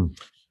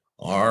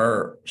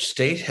 Our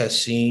state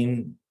has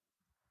seen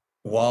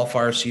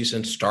wildfire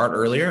season start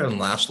earlier and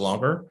last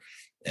longer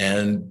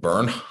and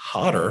burn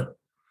hotter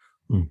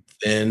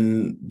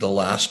in the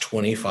last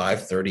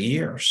 25, 30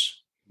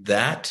 years.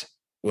 That,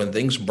 when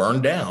things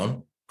burn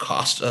down,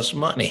 costs us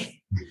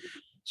money.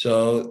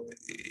 So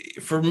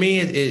for me,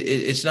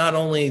 it's not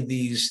only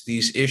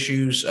these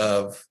issues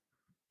of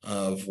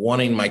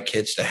wanting my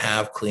kids to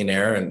have clean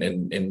air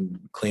and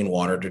clean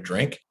water to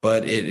drink,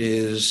 but it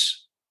is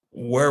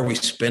where are we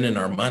spending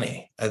our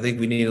money? I think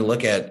we need to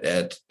look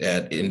at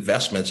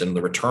investments and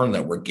the return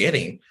that we're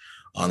getting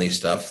on these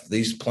stuff.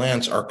 These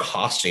plants are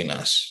costing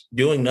us.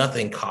 Doing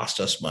nothing costs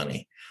us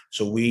money.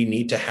 So we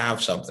need to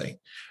have something.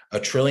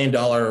 $1 trillion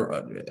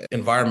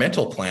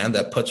environmental plan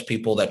that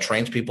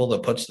trains people,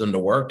 that puts them to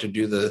work to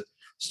do the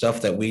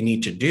stuff that we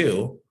need to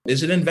do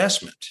is an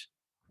investment.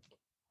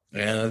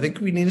 And I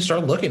think we need to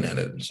start looking at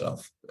it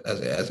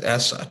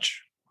as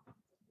such.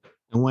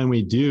 And when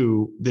we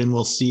do, then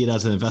we'll see it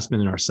as an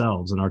investment in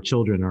ourselves and our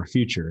children and our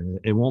future.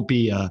 It won't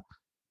be a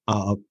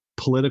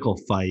political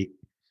fight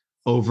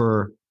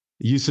over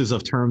uses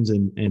of terms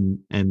and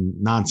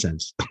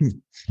nonsense.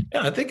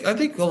 Yeah, I think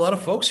a lot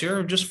of folks here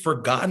have just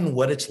forgotten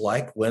what it's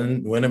like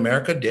when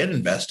America did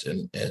invest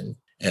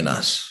in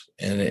us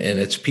and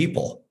its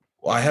people.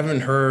 I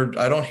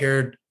don't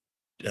hear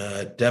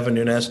Devin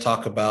Nunes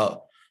talk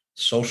about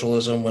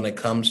socialism when it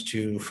comes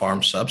to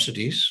farm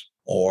subsidies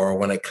or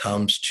when it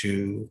comes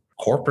to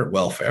corporate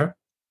welfare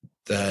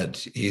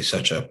that he's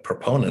such a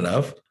proponent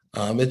of.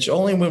 It's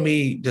only when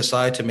we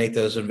decide to make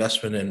those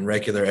investment in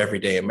regular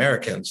everyday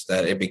Americans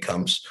that it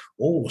becomes,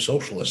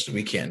 socialist.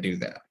 We can't do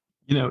that.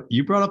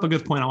 You brought up a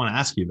good point I want to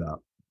ask you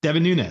about.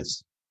 Devin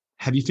Nunes,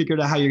 have you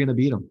figured out how you're going to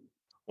beat him?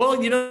 Well,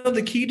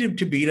 the key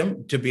to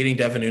beating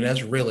Devin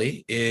Nunes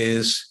really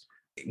is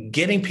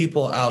getting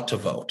people out to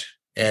vote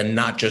and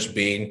not just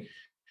saying,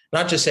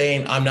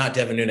 I'm not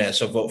Devin Nunes,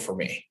 so vote for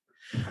me.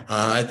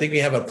 I think we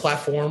have a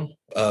platform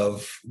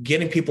of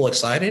getting people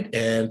excited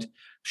and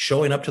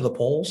showing up to the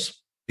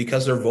polls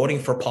because they're voting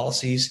for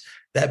policies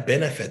that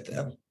benefit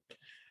them.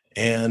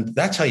 And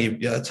that's how you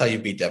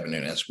beat Devin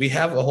Nunes. We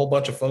have a whole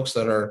bunch of folks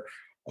that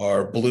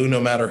are blue no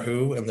matter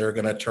who, and they're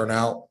going to turn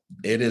out.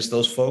 It is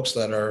those folks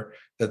that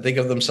think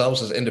of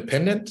themselves as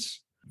independent,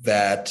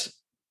 that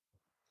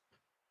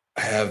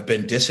have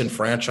been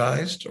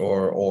disenfranchised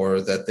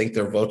or that think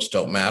their votes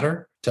don't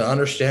matter, to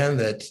understand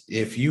that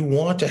if you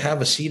want to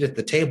have a seat at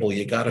the table,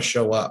 you got to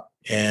show up.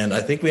 And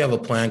I think we have a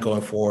plan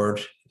going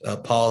forward,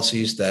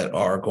 policies that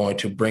are going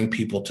to bring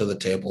people to the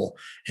table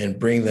and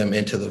bring them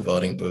into the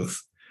voting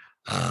booth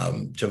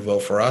to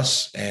vote for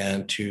us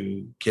and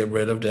to get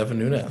rid of Devin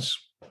Nunes.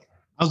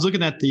 I was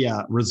looking at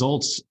the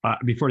results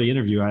before the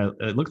interview.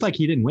 It looked like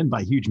he didn't win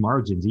by huge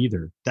margins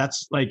either.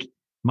 That's like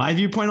my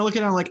viewpoint of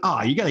looking at it. I'm like,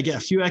 you got to get a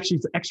few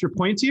extra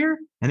points here,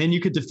 and then you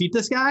could defeat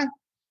this guy.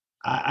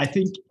 I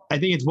think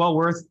it's well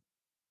worth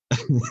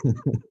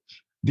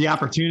the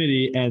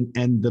opportunity,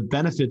 and the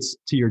benefits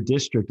to your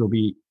district will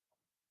be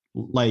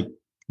like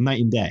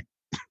night and day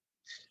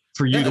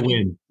for you to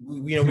win.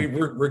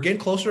 We're getting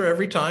closer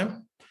every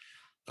time.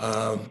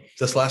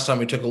 This last time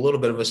we took a little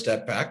bit of a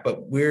step back,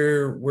 but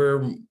we're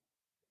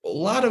a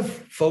lot of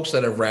folks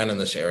that have ran in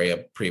this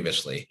area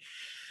previously,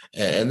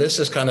 and this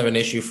is kind of an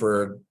issue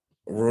for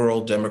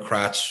rural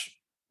Democrats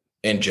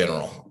in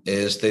general,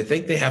 is they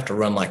think they have to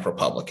run like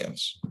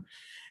Republicans.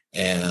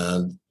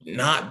 And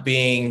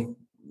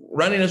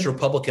running as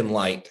Republican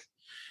light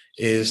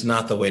is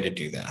not the way to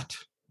do that.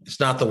 It's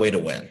not the way to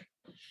win.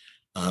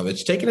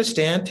 It's taking a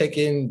stand,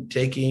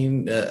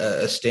 taking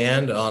a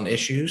stand on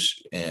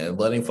issues and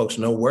letting folks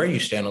know where you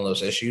stand on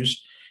those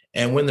issues.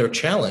 And when they're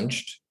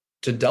challenged,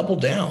 to double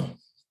down,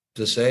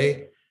 to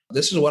say,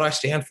 this is what I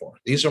stand for.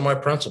 These are my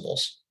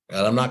principles.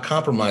 And I'm not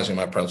compromising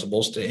my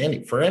principles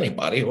for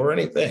anybody or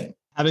anything.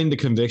 Having the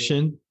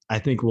conviction, I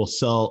think, will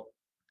sell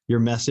your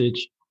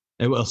message.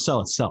 It will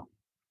sell itself.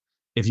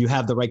 If you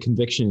have the right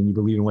conviction and you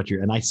believe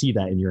in and I see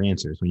that in your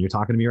answers when you're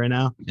talking to me right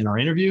now in our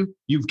interview,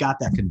 you've got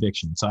that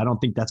conviction. So I don't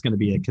think that's going to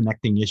be a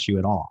connecting issue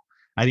at all.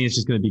 I think it's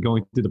just going to be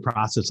going through the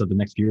process of the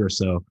next year or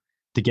so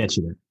to get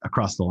you there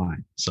across the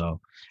line. So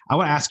I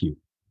want to ask you,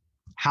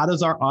 how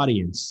does our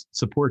audience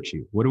support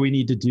you? What do we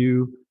need to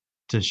do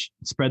to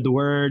spread the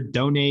word,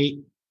 donate,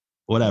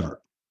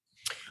 whatever?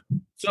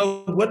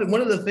 So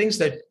one of the things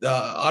that the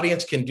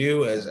audience can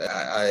do is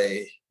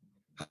I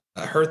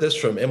heard this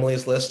from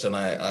Emily's List, and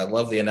I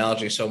love the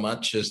analogy so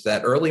much, is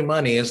that early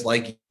money is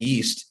like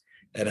yeast.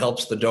 It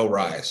helps the dough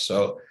rise.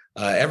 So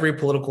every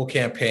political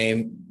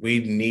campaign,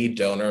 we need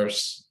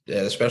donors,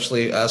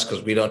 especially us,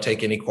 because we don't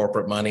take any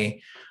corporate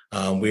money.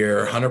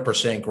 We're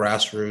 100%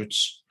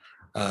 grassroots,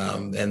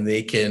 and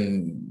they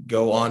can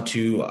go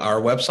onto our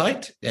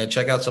website and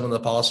check out some of the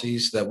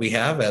policies that we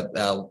have at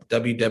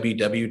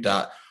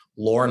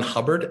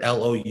www.lourinhubbard,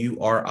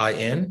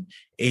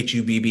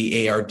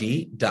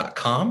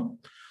 LOURINHUBBARD.com.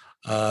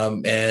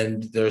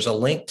 And there's a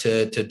link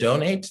to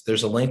donate.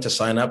 There's a link to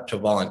sign up to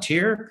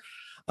volunteer.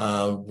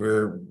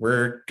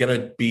 We're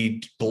going to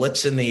be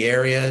blitzing the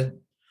area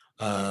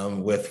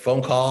with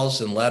phone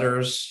calls and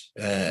letters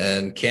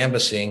and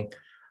canvassing.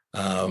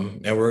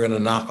 And we're going to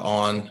knock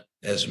on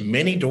as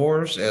many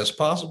doors as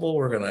possible.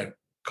 We're going to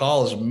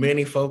call as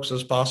many folks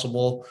as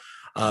possible.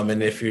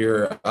 And if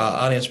your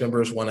audience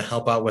members want to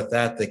help out with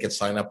that, they can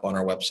sign up on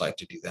our website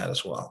to do that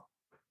as well.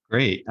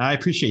 Great. I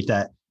appreciate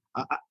that.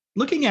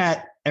 Looking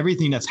at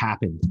everything that's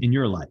happened in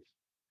your life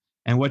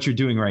and what you're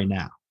doing right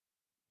now,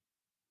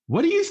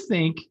 what do you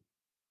think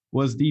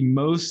was the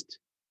most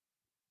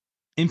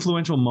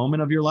influential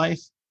moment of your life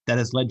that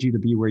has led you to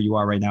be where you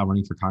are right now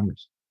running for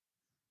Congress?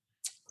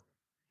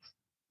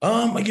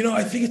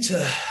 I think it's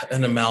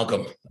an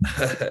amalgam.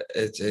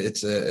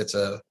 it's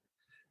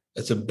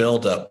a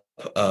buildup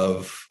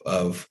of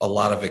a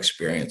lot of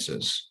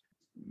experiences.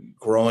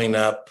 Growing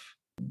up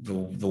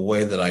the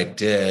way that I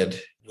did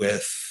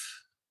with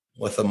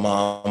a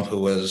mom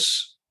who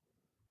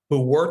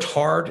worked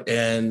hard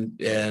and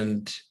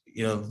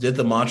did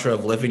the mantra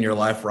of living your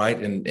life right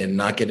and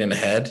not getting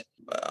ahead.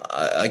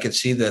 I could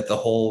see that the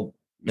whole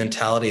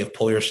mentality of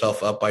pull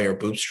yourself up by your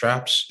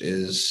bootstraps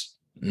is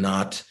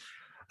not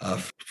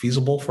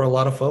feasible for a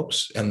lot of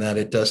folks, and that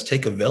it does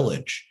take a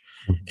village,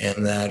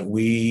 and that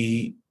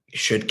we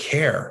should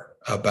care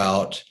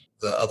about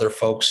the other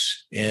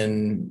folks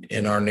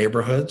in our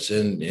neighborhoods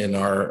and in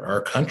our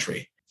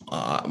country.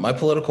 My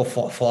political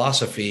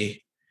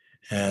philosophy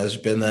has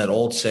been that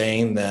old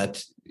saying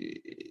that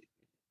it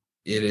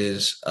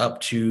is up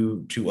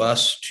to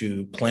us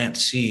to plant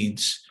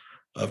seeds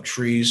of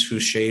trees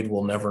whose shade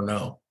we'll never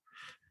know.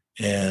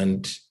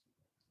 And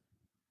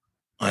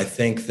I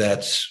think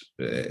that's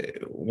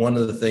one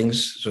of the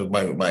things. So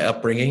my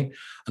upbringing.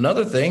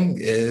 Another thing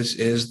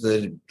is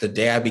the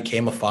day I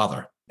became a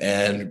father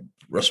and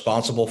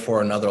responsible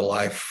for another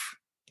life,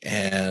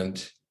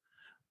 and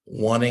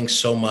wanting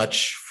so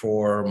much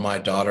for my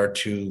daughter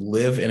to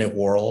live in a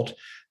world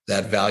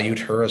that valued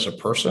her as a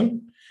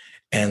person,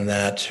 and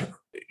that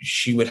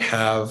she would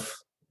have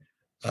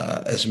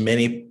as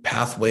many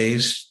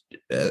pathways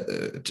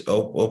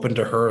open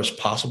to her as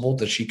possible,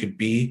 that she could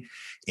be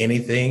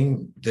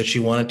anything that she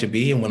wanted to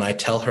be. And when I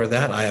tell her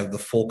that, I have the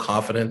full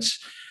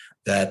confidence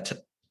that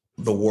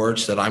the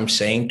words that I'm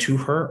saying to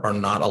her are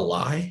not a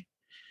lie,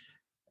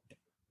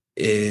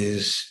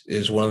 is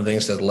one of the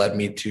things that led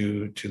me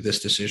to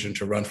this decision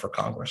to run for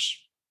Congress.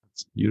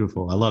 It's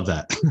beautiful. I love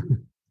that.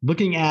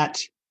 Looking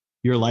at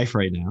your life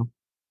right now,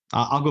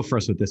 I'll go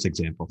first with this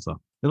example. So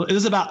it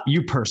is about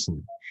you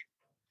personally.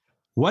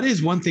 What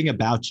is one thing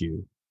about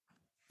you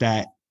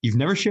that you've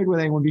never shared with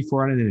anyone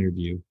before on an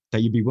interview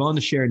that you'd be willing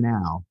to share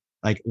now?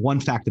 Like one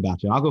fact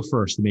about you. I'll go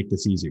first to make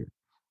this easier.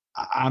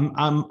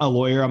 I'm a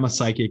lawyer. I'm a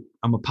psychic.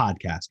 I'm a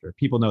podcaster.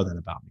 People know that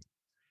about me.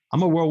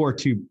 I'm a World War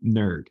II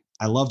nerd.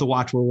 I love to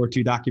watch World War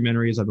II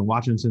documentaries. I've been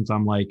watching them since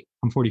I'm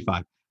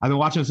 45. I've been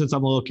watching them since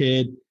I'm a little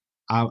kid.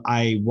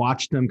 I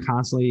watch them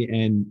constantly,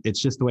 and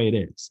it's just the way it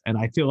is. And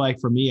I feel like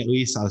for me, at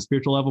least on a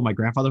spiritual level, my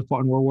grandfather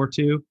fought in World War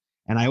II,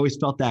 and I always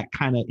felt that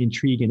kind of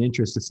intrigue and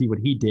interest to see what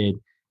he did.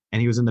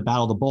 And he was in the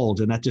Battle of the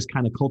Bulge, and that just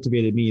kind of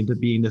cultivated me into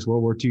being this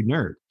World War II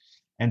nerd.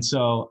 And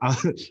so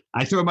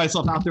I throw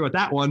myself out there with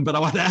that one, but I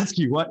want to ask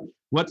you,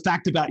 what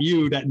fact about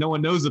you that no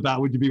one knows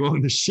about would you be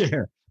willing to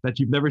share that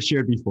you've never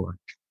shared before?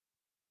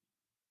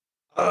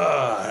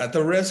 At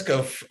the risk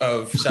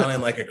of sounding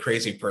like a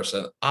crazy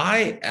person,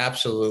 I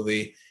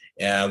absolutely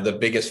am the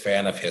biggest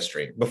fan of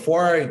history.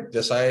 Before I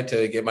decided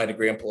to get my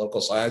degree in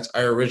political science,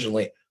 I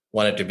originally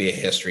wanted to be a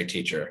history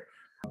teacher.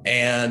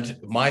 And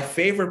my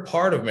favorite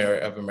part of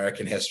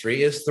American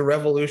history is the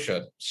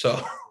Revolution.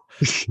 So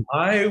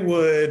I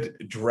would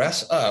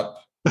dress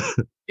up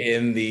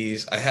in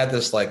these. I had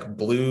this like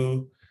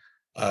blue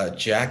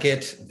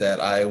jacket that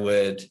I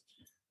would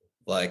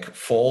like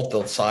fold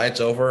the sides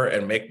over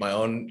and make my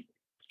own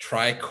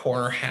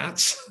tri-corner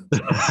hats.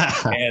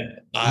 And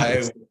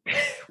I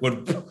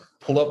would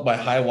pull up my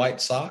high white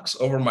socks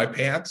over my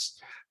pants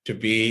to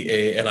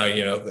be and I,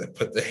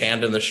 put the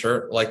hand in the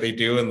shirt like they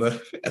do in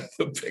the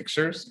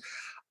pictures.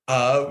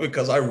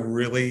 Because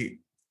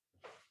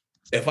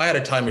if I had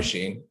a time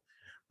machine,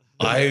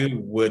 I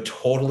would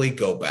totally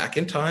go back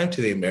in time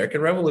to the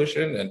American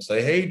Revolution and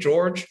say, hey,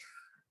 George,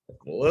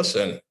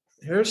 listen,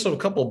 here's a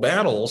couple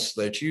battles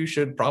that you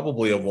should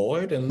probably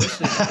avoid. And this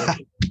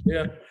is,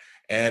 yeah.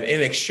 And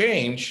in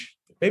exchange,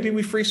 maybe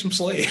we free some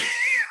slaves.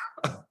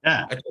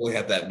 Yeah. I totally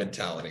had that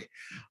mentality.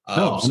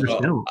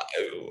 So,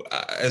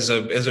 as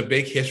a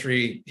big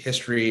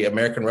history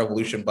American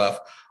Revolution buff,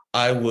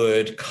 I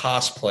would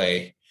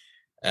cosplay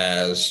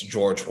as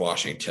George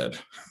Washington.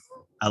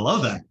 I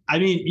love that. I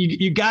mean,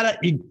 you gotta,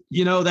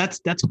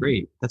 that's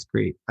great. That's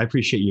great. I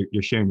appreciate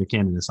your sharing your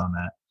candidness on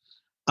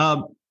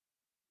that.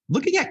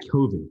 Looking at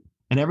COVID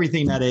and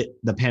everything that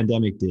the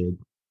pandemic did,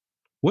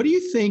 what do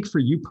you think for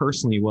you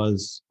personally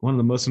was one of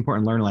the most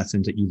important learning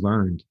lessons that you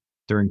learned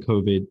during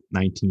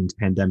COVID-19's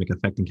pandemic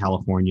affecting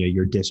California,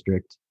 your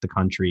district, the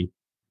country?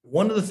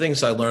 One of the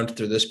things I learned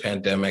through this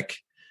pandemic,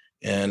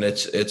 and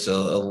it's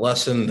a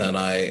lesson that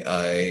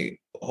I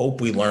hope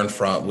we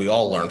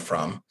all learn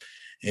from,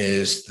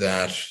 is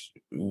that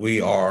we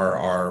are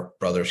our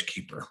brother's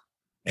keeper.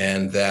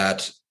 And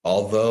that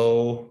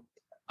although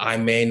I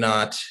may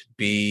not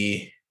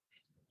be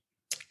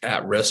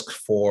at risk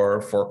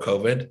for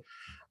COVID,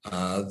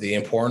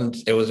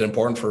 it was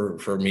important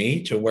for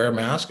me to wear a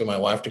mask and my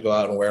wife to go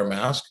out and wear a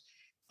mask.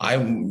 I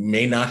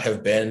may not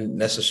have been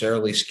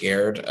necessarily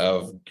scared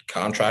of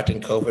contracting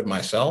COVID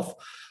myself,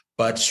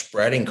 but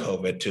spreading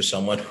COVID to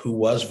someone who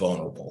was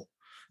vulnerable.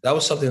 That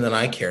was something that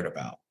I cared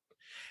about.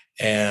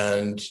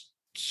 And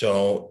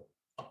so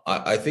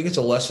I think it's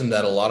a lesson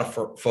that a lot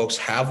of folks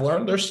have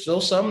learned. There's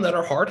still some that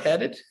are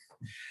hard-headed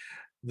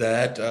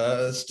that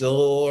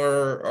still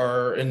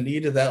are in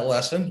need of that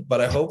lesson.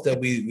 But I hope that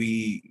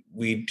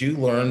we do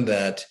learn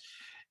that,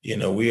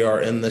 we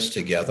are in this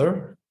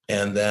together,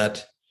 and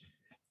that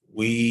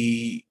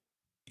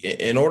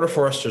in order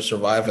for us to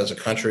survive as a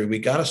country, we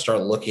got to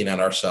start looking at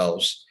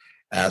ourselves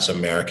as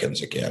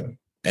Americans again.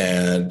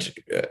 And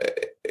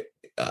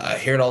I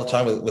hear it all the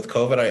time with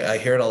COVID. I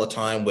hear it all the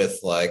time with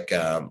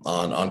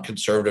on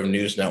conservative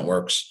news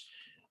networks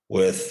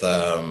with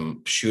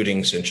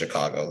shootings in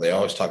Chicago. They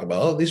always talk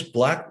about, these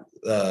black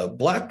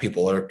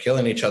people are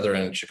killing each other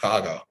in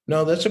Chicago.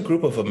 No, that's a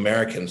group of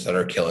Americans that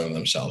are killing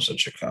themselves in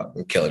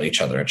Chicago, killing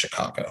each other in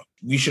Chicago.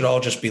 We should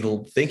all just be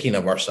thinking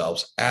of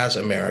ourselves as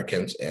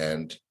Americans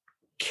and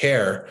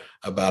care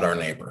about our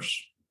neighbors.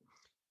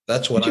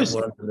 That's what I've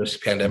learned from this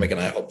pandemic, and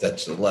I hope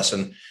that's a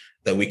lesson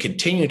that we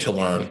continue to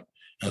learn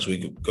as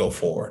we go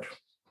forward.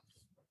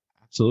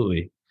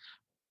 Absolutely.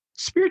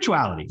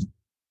 Spirituality.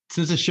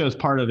 Since this show's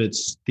part of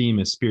its theme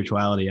is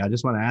spirituality, I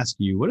just want to ask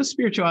you, what does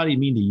spirituality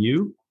mean to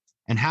you?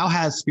 And how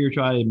has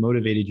spirituality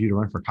motivated you to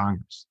run for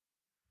Congress?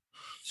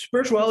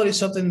 Spirituality is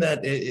something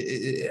that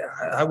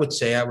I would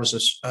say I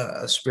was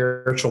a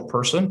spiritual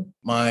person.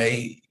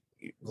 My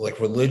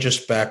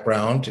religious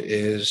background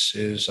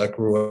is I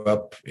grew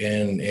up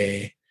in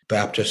a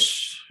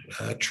Baptist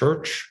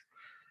church.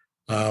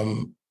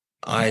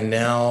 I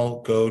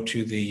now go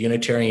to the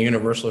Unitarian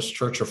Universalist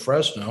Church of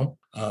Fresno,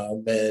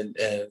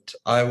 and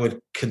I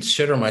would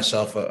consider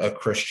myself a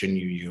Christian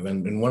UU.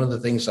 And one of the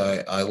things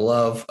I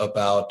love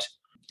about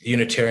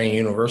Unitarian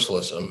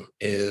Universalism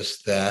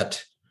is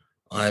that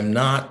I'm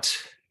not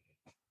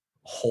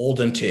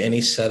beholden to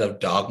any set of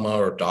dogma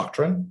or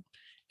doctrine,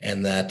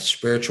 and that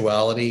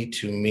spirituality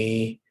to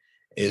me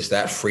is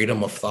that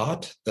freedom of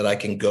thought that I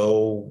can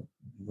go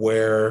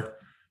where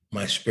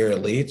my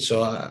spirit leads.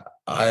 So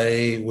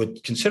I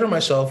would consider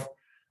myself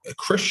a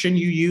Christian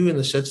UU in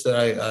the sense that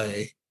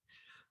I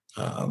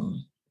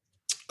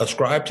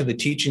ascribe to the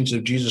teachings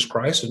of Jesus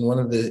Christ. And one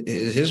of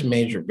his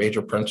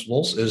major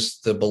principles is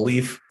the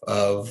belief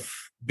of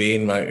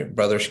being my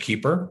brother's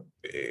keeper.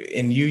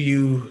 In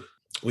UU,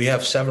 we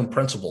have 7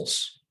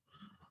 principles.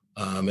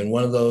 And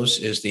one of those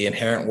is the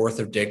inherent worth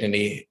and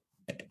dignity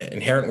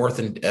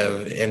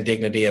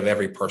of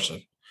every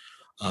person.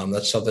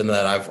 That's something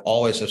that I've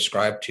always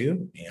subscribed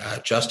to.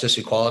 Justice,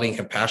 equality, and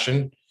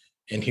compassion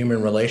in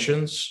human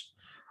relations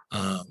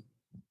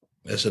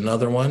is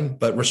another one.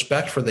 But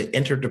respect for the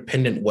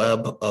interdependent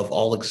web of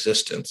all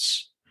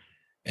existence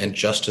and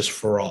justice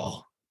for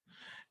all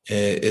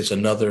is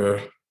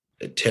another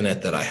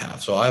tenet that I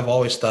have. So I've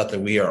always thought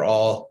that we are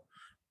all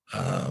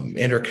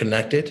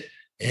interconnected,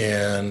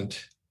 and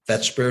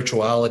that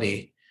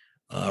spirituality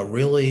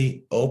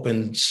really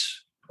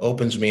opens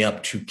me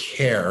up to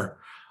care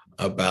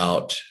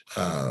about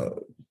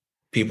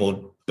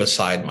people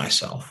beside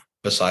myself,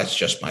 besides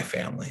just my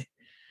family.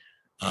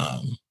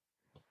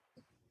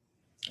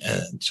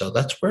 And so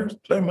that's where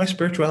my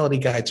spirituality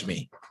guides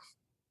me.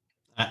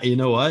 You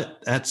know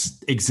what?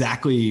 That's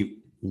exactly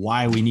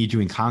why we need you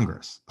in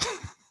Congress.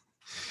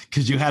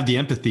 Because you have the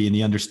empathy and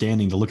the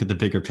understanding to look at the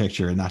bigger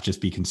picture and not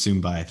just be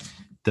consumed by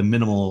the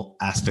minimal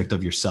aspect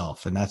of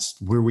yourself. And that's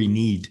where we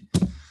need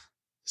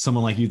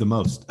someone like you the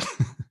most.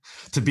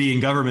 To be in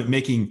government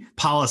making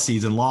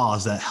policies and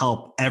laws that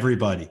help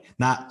everybody,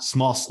 not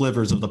small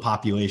slivers of the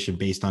population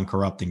based on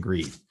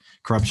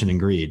corruption and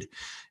greed,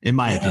 in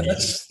my opinion.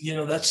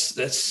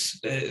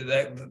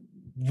 That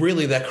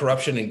really, that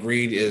corruption and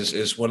greed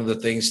is one of the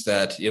things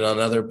that,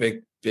 another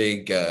big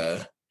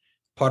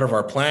part of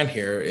our plan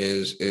here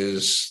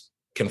is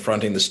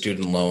confronting the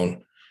student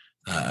loan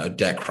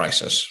debt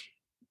crisis.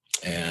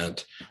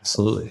 And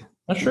absolutely.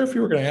 Not sure if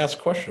you were going to ask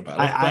a question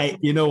about it.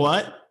 You know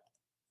what?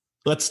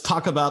 Let's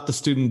talk about the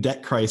student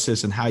debt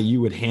crisis and how you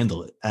would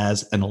handle it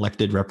as an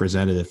elected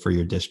representative for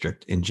your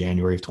district in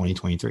January of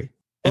 2023.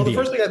 Well, the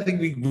first thing I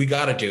think we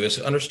got to do is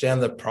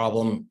understand the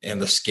problem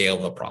and the scale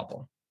of the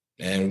problem.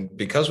 And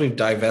because we've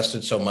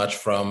divested so much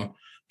from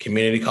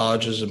community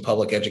colleges and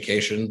public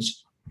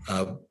educations,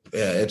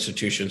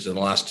 institutions in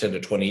the last 10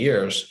 to 20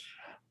 years,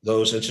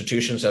 those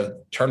institutions have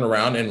turned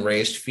around and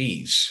raised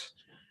fees.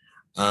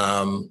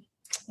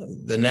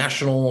 The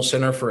National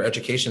Center for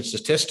Education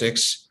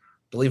Statistics,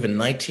 I believe in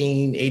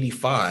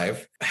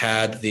 1985,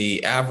 had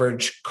the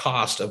average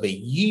cost of a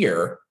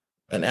year,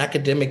 an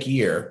academic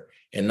year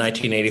in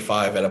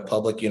 1985 at a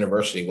public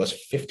university was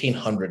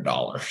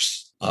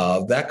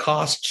 $1,500. That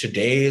cost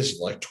today is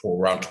like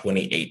around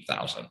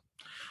 $28,000.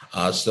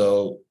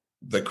 So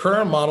the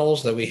current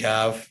models that we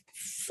have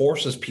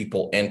forces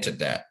people into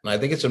debt. And I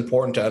think it's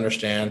important to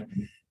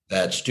understand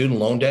that student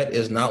loan debt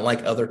is not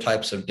like other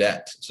types of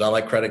debt. It's not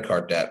like credit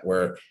card debt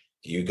where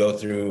you go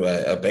through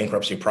a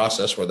bankruptcy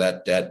process where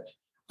that debt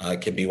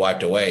can be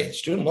wiped away.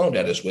 Student loan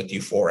debt is with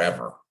you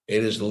forever.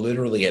 It is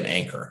literally an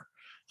anchor.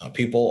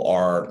 People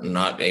are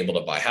not able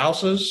to buy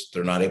houses.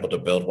 They're not able to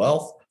build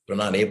wealth. They're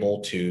not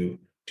able to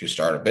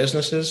start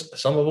businesses.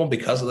 Some of them,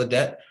 because of the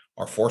debt,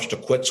 are forced to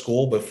quit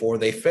school before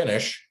they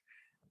finish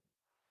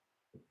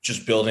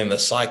just building the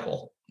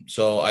cycle.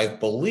 So I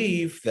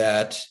believe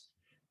that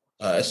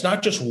it's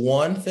not just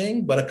one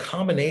thing, but a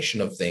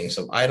combination of things,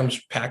 of items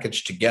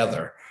packaged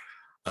together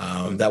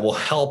that will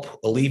help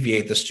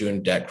alleviate the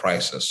student debt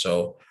crisis.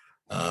 So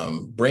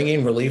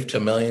bringing relief to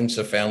millions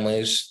of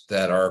families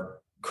that are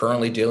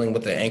currently dealing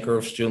with the anchor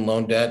of student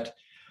loan debt,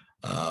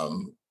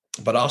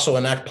 but also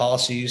enact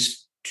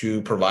policies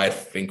to provide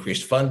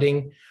increased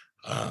funding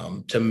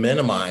to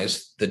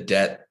minimize the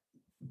debt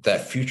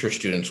that future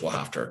students will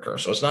have to incur.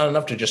 So it's not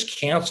enough to just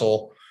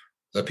cancel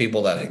the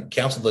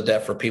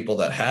debt for people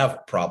that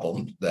have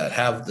problems, that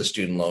have the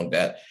student loan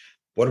debt.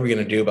 What are we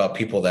going to do about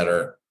people that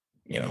are,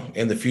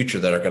 in the future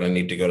that are going to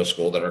need to go to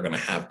school, that are going to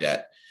have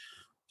debt?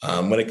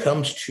 When it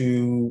comes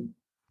to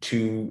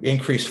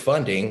increased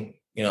funding,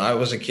 I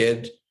was a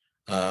kid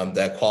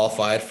that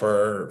qualified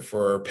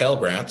for Pell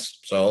Grants.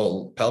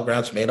 So Pell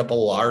Grants made up a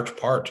large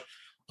part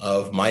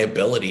of my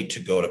ability to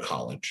go to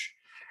college.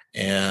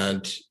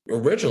 And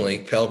originally,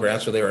 Pell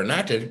Grants, when they were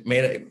enacted,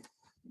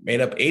 made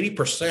up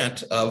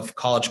 80% of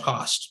college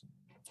costs.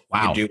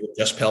 Wow. You do with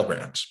just Pell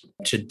Grants.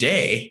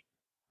 Today,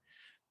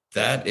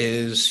 that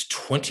is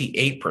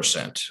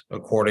 28%,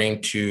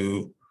 according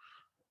to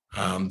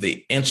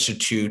the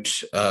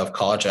Institute of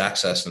College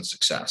Access and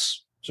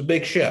Success. It's a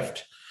big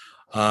shift.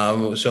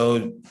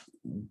 So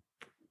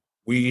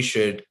we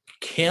should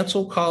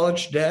cancel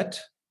college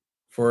debt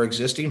for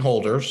existing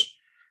holders,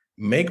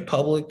 make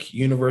public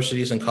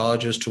universities and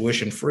colleges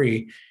tuition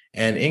free,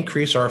 and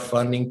increase our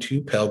funding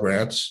to Pell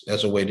Grants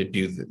as a way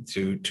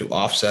to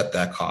offset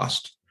that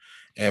cost.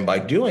 And by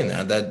doing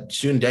that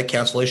student debt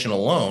cancellation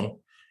alone,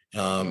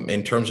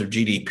 in terms of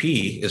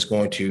GDP, is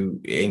going to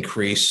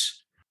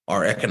increase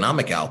our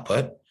economic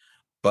output.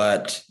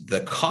 But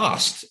the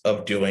cost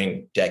of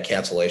doing debt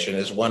cancellation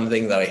is one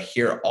thing that I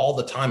hear all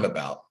the time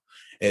about,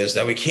 is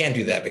that we can't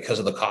do that because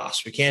of the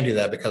cost. We can't do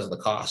that because of the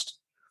cost.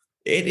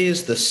 It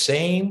is the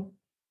same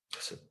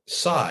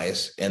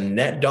size and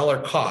net dollar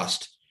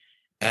cost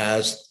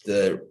as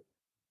the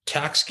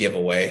tax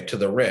giveaway to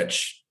the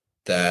rich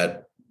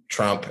that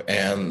Trump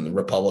and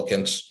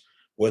Republicans,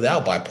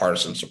 without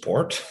bipartisan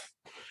support,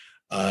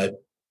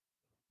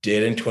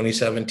 did in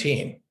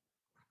 2017.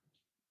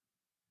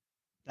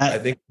 I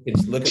think we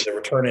can look at the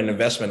return on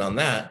investment on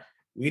that.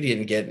 We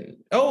didn't get,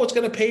 it's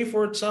going to pay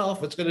for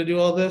itself. It's going to do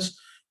all this.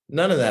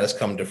 None of that has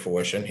come to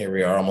fruition. Here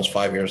we are almost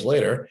 5 years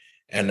later.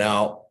 And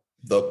now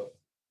the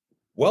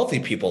wealthy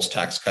people's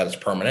tax cut is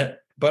permanent,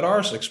 but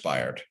ours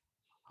expired.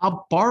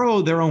 I'll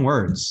borrow their own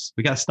words.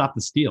 We got to stop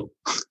the steal.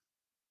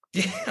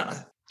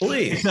 Yeah,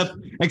 please.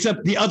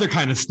 Except the other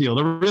kind of steal,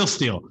 the real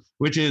steal,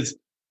 which is,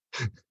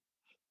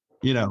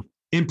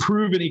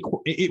 improve and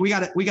we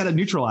got to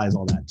neutralize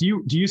all that.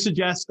 Do you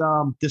suggest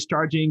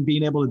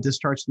being able to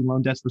discharge student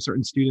loan debts for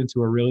certain students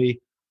who are really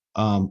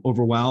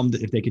overwhelmed,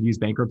 if they could use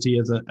bankruptcy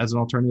as an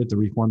alternative, to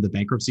reform the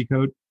bankruptcy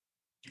code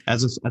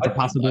as a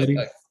possibility?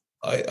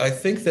 I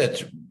think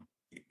that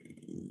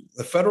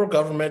the federal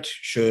government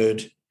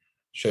should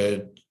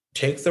should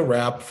take the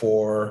rap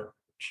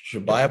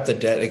should buy up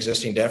the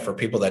existing debt for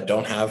people that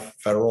don't have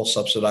federal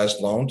subsidized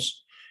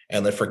loans,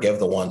 and then forgive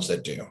the ones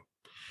that do.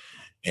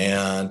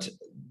 And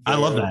I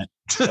love that.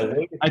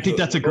 I think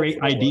that's a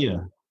great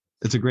idea.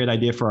 It's a great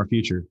idea for our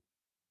future.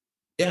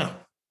 Yeah.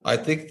 I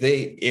think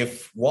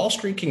if Wall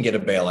Street can get a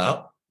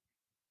bailout,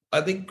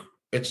 I think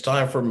it's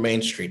time for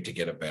Main Street to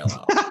get a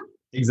bailout.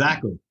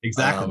 Exactly.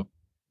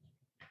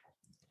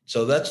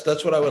 So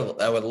that's what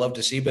I would love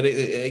to see. But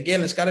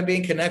again, it's got to be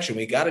in connection.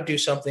 We got to do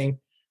something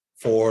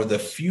for the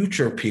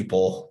future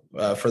people,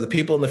 for the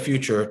people in the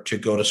future to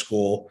go to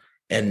school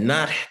and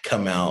not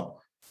come out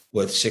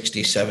with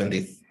 $60,000,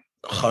 $70,000,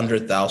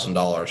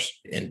 $100,000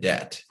 in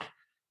debt.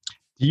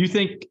 Do you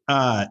think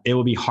it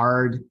will be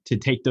hard to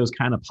take those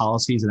kind of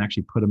policies and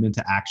actually put them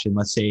into action?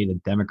 Let's say the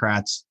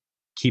Democrats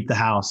keep the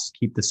House,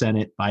 keep the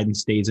Senate, Biden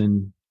stays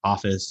in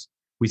office.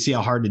 We see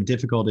how hard and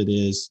difficult it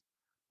is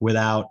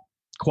without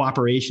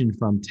cooperation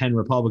from 10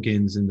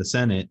 Republicans in the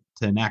Senate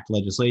to enact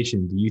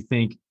legislation. Do you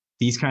think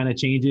these kind of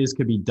changes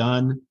could be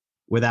done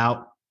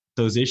without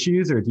those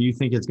issues, or do you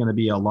think it's going to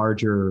be a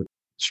larger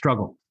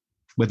struggle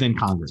within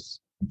Congress?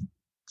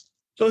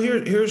 So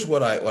here's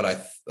what I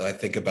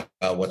think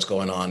about what's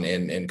going on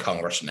in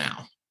Congress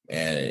now,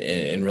 and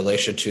in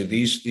relation to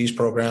these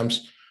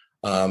programs.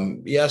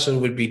 Yes, it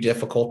would be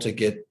difficult to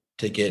get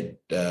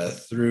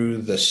through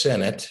the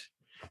Senate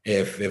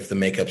if the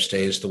makeup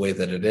stays the way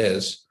that it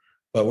is,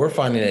 but we're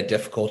finding it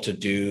difficult to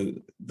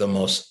do the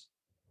most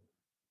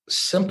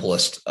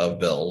simplest of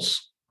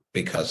bills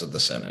because of the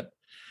Senate.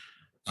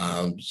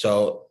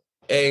 So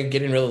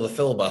getting rid of the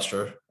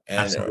filibuster.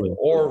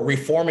 Or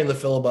reforming the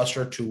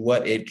filibuster to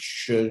what it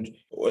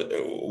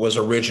was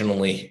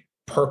originally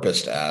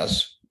purposed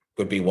as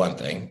would be one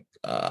thing.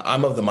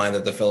 I'm of the mind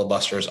that the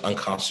filibuster is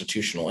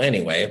unconstitutional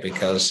anyway,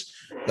 because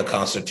the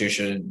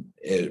Constitution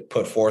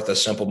put forth a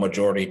simple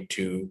majority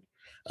to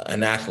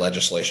enact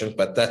legislation,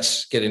 but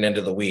that's getting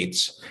into the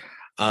weeds.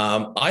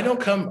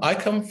 I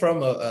come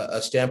from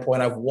a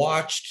standpoint. I've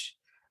watched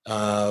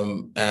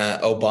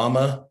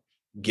Obama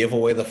give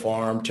away the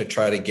farm to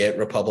try to get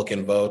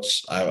Republican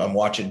votes. I'm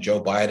watching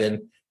Joe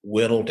Biden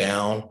whittle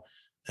down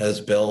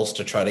his bills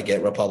to try to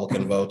get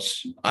Republican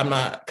votes. I'm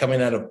not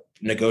coming out of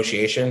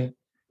negotiation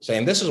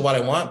saying this is what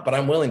I want, but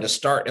I'm willing to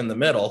start in the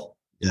middle.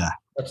 Yeah.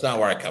 That's not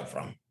where I come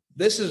from.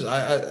 This is,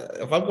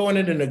 if I'm going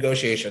into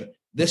negotiation,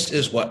 this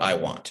is what I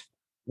want.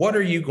 What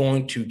are you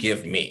going to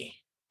give me?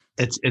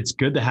 It's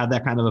good to have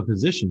that kind of a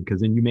position,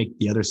 because then you make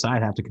the other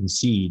side have to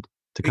concede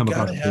to come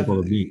across the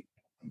table to meet.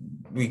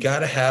 We got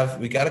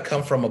to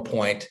come from a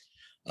point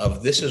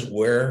of, this is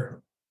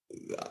where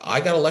I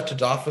got elected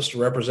to office to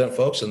represent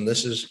folks, and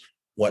this is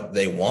what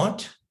they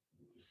want.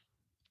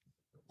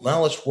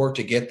 Now let's work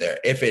to get there.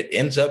 If it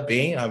ends up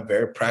being, I'm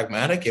very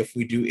pragmatic, if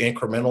we do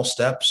incremental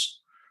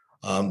steps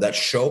that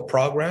show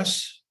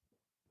progress,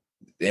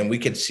 and we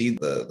can see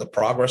the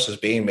progress is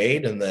being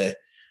made and the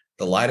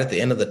light at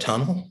the end of the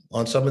tunnel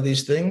on some of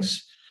these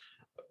things,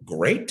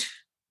 great.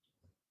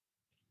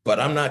 But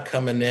I'm not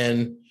coming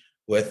in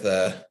with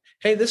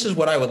hey, this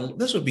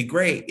would be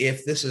great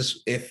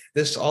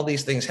if all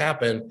these things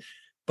happen,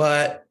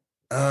 but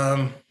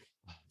I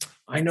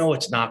know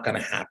it's not going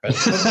to happen.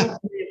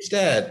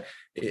 Instead,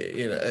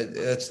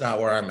 that's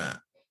not where I'm at.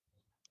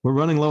 We're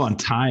running low on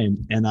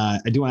time, and I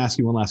do want to ask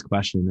you one last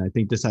question. I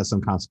think this has some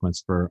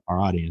consequence for our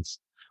audience.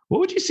 What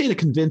would you say to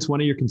convince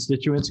one of your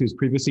constituents who's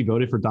previously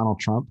voted for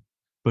Donald Trump,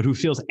 but who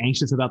feels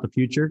anxious about the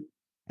future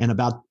and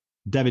about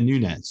Devin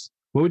Nunes?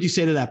 What would you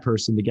say to that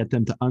person to get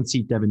them to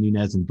unseat Devin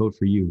Nunes and vote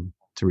for you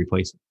to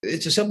replace him?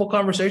 It's a simple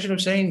conversation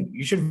of saying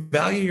you should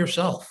value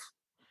yourself.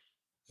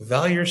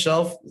 Value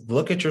yourself.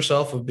 Look at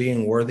yourself of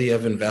being worthy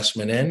of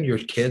investment in. Your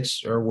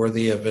kids are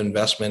worthy of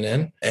investment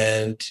in,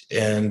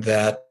 and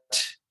that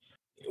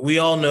we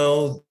all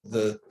know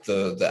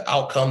the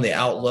outcome, the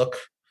outlook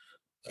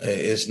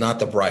is not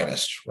the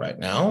brightest right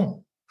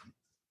now,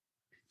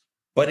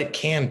 but it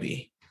can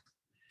be.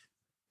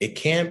 It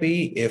can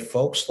be if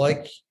folks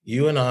like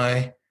you and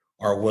I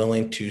are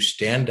willing to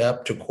stand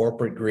up to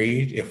corporate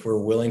greed, if we're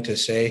willing to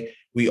say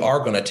we are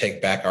going to take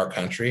back our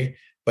country,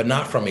 but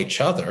not from each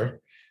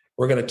other.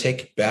 We're going to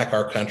take back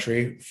our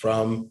country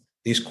from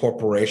these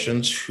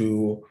corporations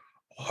who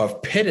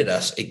have pitted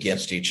us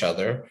against each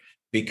other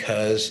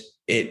because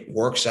it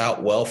works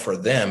out well for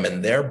them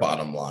and their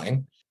bottom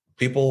line.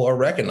 People are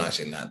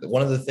recognizing that.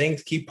 One of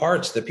the key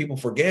parts that people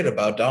forget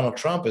about Donald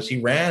Trump is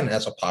he ran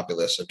as a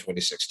populist in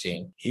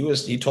 2016.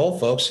 He told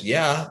folks,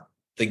 yeah,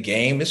 the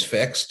game is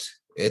fixed.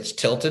 It's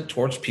tilted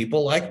towards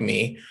people like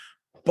me,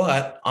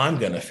 but I'm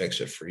going to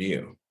fix it for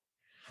you.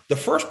 The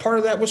first part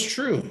of that was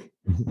true.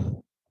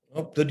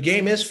 Well, the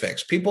game is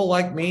fixed. People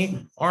like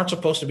me aren't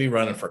supposed to be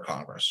running for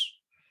Congress.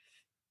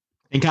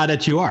 Thank God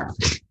that you are.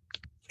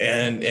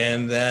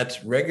 And that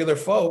regular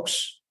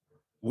folks,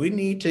 we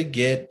need to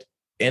get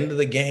into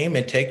the game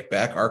and take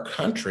back our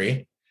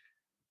country,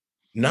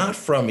 not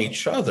from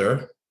each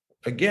other,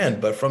 again,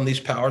 but from these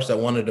powers that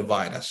want to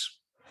divide us.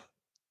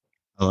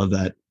 I love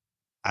that.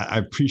 I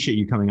appreciate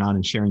you coming on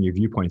and sharing your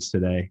viewpoints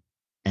today.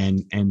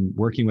 and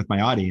working with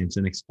my audience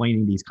and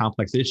explaining these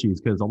complex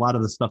issues. Because a lot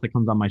of the stuff that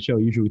comes on my show,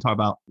 usually we talk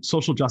about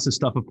social justice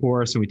stuff, of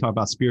course, and we talk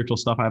about spiritual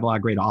stuff. I have a lot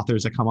of great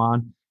authors that come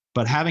on,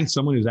 but having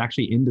someone who's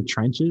actually in the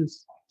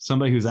trenches,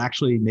 somebody who's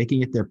actually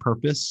making it their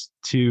purpose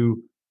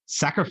to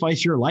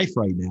sacrifice your life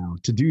right now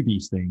to do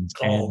these things.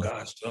 Oh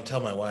gosh, don't tell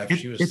my wife.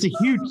 It's a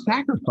huge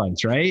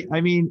sacrifice, right? I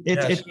mean,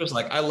 she was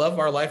like, I love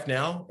our life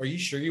now. Are you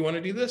sure you want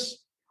to do this?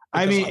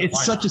 Because I mean,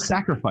 it's such a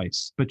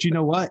sacrifice, but you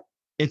know what?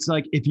 It's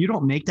like, if you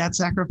don't make that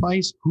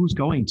sacrifice, who's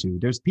going to?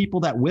 There's people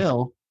that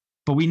will,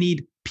 but we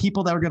need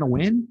people that are going to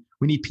win.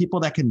 We need people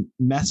that can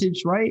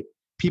message right,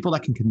 people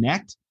that can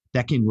connect,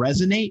 that can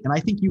resonate. And I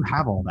think you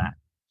have all that.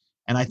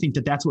 And I think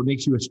that that's what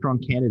makes you a strong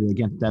candidate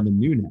against Devin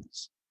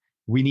Nunes.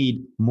 We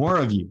need more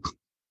of you.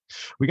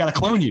 We got to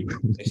clone you.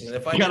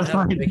 If I didn't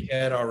have a big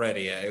head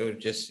already, it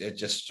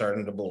just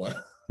started to blow up.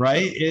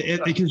 Right?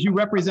 Because you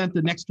represent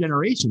the next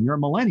generation. You're a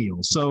millennial.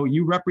 So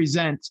you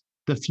represent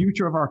the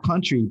future of our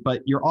country,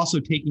 but you're also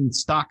taking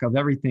stock of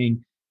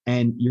everything.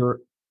 And your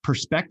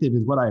perspective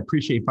is what I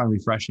appreciate and find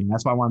refreshing.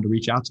 That's why I wanted to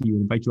reach out to you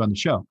and invite you on the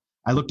show.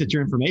 I looked at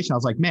your information. I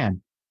was like,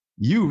 man,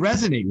 you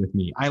resonate with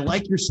me. I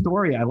like your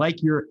story. I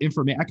like your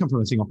information. I come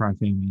from a single parent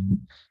family. And,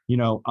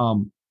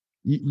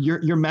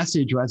 your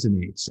message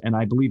resonates. And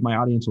I believe my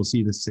audience will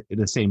see this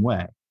the same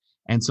way.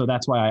 And so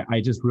that's why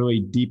I just really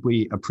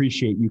deeply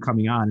appreciate you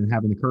coming on and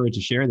having the courage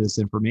to share this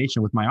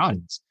information with my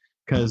audience,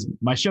 because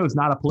my show is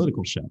not a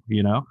political show,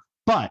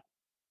 but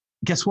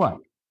guess what?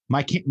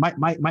 My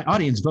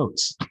audience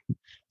votes.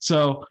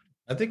 So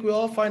I think we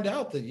all find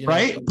out that,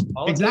 right.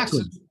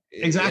 Exactly.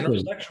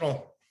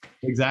 Intersectional.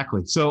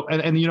 Exactly. So,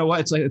 and you know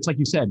what? It's like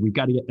you said, we've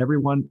got to get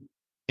everyone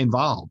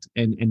involved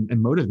and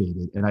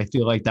motivated. And I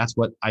feel like that's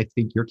what I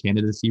think your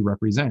candidacy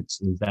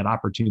represents, is that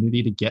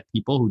opportunity to get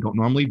people who don't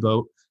normally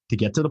vote to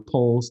get to the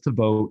polls, to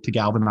vote, to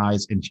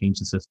galvanize and change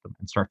the system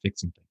and start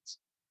fixing things.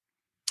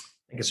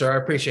 Thank you, sir. I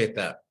appreciate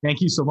that.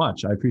 Thank you so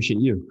much. I appreciate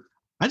you.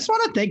 I just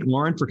want to thank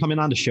Lourin for coming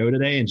on the show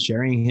today and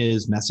sharing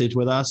his message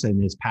with us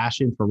and his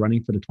passion for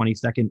running for the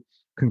 22nd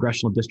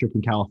Congressional District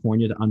in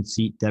California to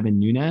unseat Devin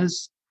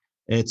Nunes.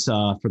 It's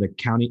for the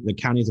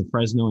counties of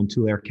Fresno and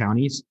Tulare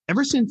counties.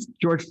 Ever since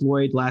George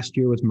Floyd last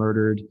year was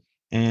murdered,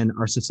 and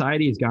our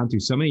society has gone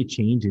through so many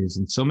changes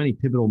and so many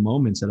pivotal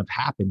moments that have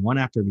happened one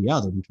after the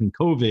other, between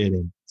COVID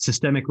and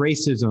systemic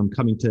racism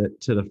coming to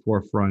the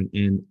forefront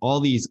and all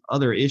these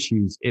other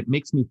issues, it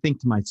makes me think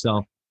to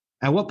myself,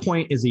 at what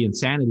point is the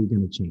insanity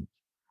going to change?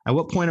 At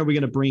what point are we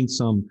going to bring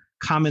some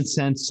common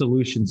sense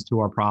solutions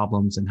to our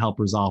problems and help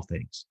resolve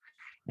things?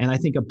 And I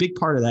think a big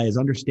part of that is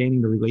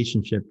understanding the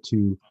relationship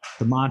to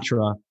the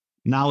mantra,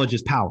 knowledge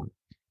is power.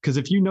 Because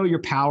if you know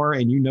your power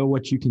and you know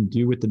what you can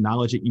do with the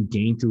knowledge that you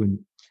gain through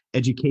an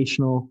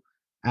educational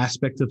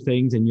aspects of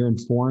things, and you're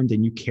informed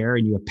and you care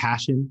and you have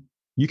passion,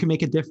 you can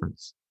make a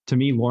difference. To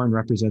me, Lourin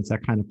represents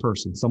that kind of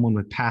person, someone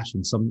with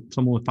passion, someone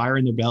with fire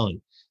in their belly,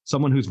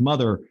 someone whose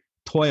mother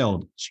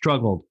toiled,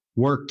 struggled,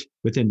 worked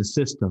within the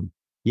system,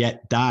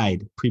 yet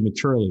died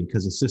prematurely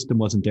because the system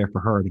wasn't there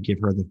for her to give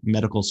her the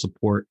medical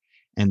support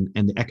and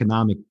the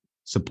economic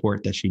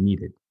support that she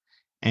needed.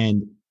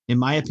 And in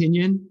my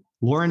opinion,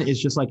 Lourin is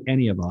just like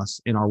any of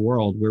us in our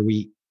world, where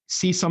we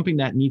see something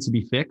that needs to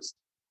be fixed.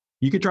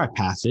 You could drive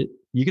past it.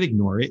 You could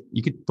ignore it.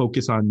 You could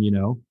focus on,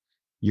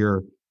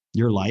 your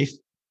life.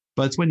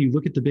 But it's when you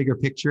look at the bigger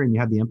picture and you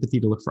have the empathy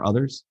to look for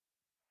others.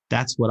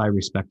 That's what I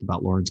respect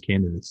about Lourin's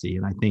candidacy.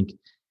 And I think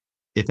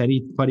if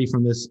anybody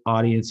from this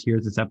audience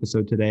hears this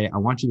episode today, I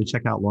want you to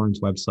check out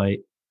Lourin's website,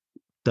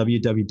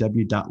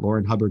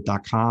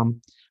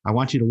 www.lourinhubbard.com. I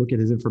want you to look at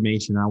his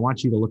information. And I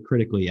want you to look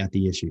critically at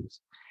the issues.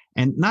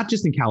 And not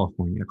just in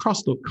California,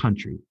 across the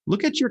country.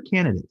 Look at your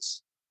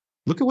candidates.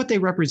 Look at what they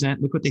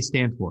represent. Look what they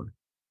stand for.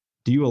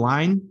 Do you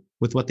align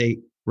with what they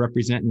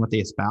represent and what they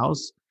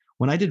espouse?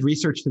 When I did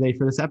research today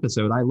for this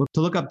episode, I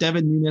looked up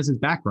Devin Nunes'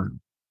 background.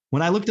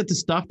 When I looked at the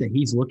stuff that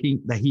he's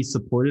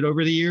supported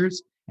over the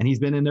years, and he's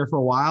been in there for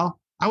a while,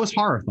 I was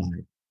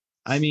horrified.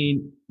 I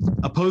mean,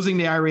 opposing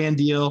the Iran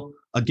deal,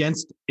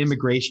 against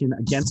immigration,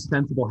 against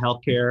sensible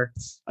healthcare,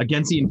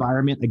 against the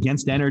environment,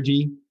 against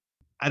energy.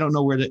 I don't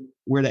know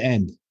where to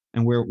end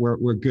and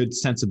where good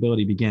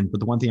sensibility begins. But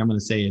the one thing I'm going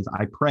to say is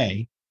I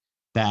pray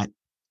that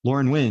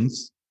Lourin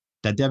wins,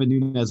 that Devin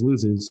Nunes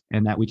loses,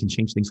 and that we can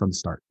change things from the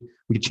start.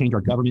 We can change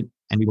our government,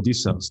 and we will do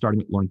so, starting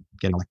with Lourin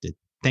getting elected.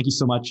 Thank you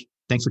so much.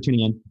 Thanks for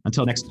tuning in.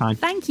 Until next time.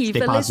 Thank you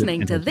for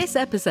listening to this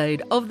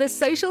episode of the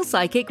Social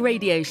Psychic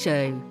Radio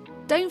Show.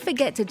 Don't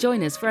forget to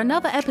join us for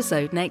another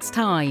episode next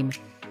time.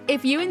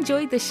 If you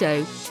enjoyed the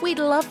show, we'd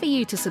love for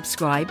you to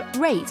subscribe,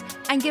 rate,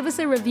 and give us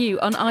a review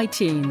on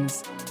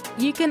iTunes.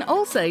 You can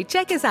also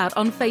check us out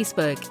on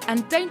Facebook,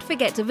 and don't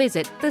forget to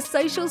visit the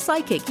Social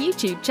Psychic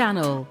YouTube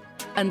channel.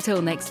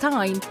 Until next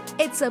time,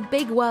 it's a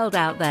big world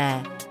out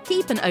there.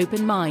 Keep an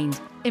open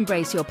mind,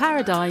 embrace your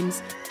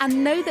paradigms,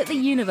 and know that the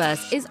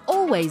universe is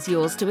always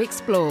yours to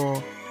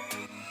explore.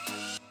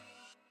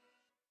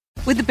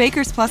 With the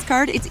Baker's Plus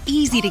card, it's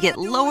easy to get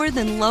lower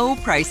than low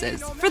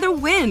prices for the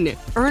win.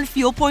 Earn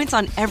fuel points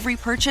on every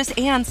purchase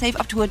and save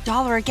up to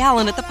 $1 a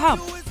gallon at the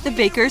pump. The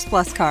Baker's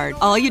Plus card.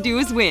 All you do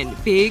is win.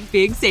 Big,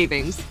 big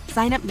savings.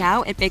 Sign up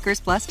now at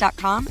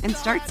bakersplus.com and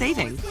start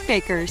saving.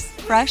 Baker's.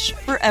 Fresh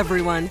for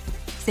everyone.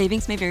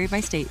 Savings may vary by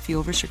state.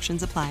 Fuel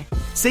restrictions apply.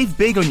 Save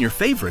big on your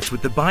favorites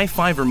with the Buy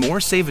 5 or More,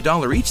 Save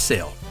 $1 each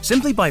sale.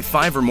 Simply buy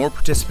 5 or more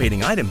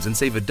participating items and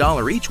save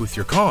 $1 each with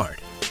your card.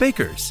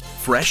 Baker's,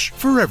 fresh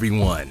for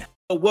everyone.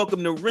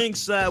 Welcome to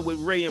Ringside with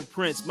Ray and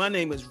Prince. My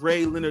name is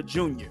Ray Leonard Jr.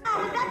 Oh, is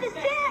that the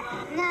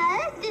set? No,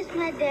 that's just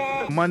my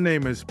dad. My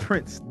name is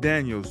Prince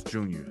Daniels Jr.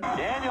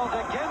 Daniels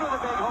again with a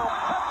big home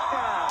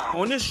touchdown.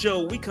 On this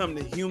show, we come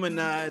to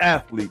humanize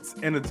athletes,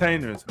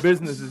 entertainers,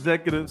 business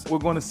executives. We're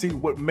going to see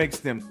what makes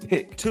them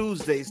tick.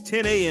 Tuesdays,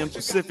 10 a.m.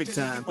 Pacific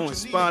time on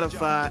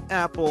Spotify,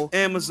 Apple,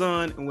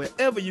 Amazon, and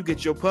wherever you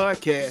get your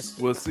podcasts.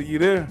 We'll see you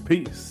there.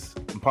 Peace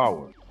and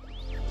power.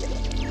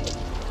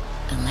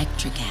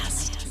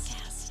 Electricast.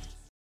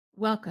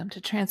 Welcome to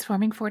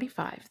Transforming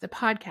 45, the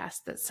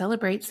podcast that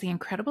celebrates the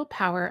incredible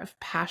power of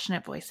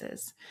passionate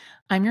voices.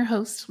 I'm your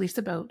host,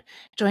 Lisa Boat.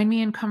 Join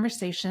me in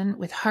conversation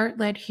with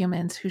heart-led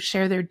humans who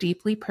share their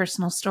deeply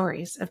personal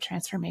stories of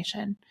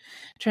transformation.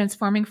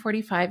 Transforming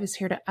 45 is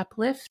here to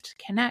uplift,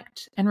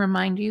 connect, and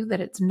remind you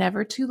that it's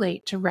never too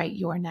late to write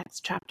your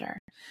next chapter.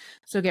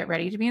 So get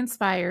ready to be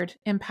inspired,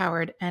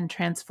 empowered, and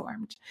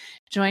transformed.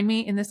 Join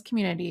me in this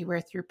community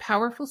where through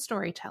powerful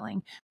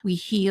storytelling, we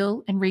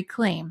heal and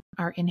reclaim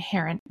our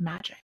inherent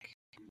magic.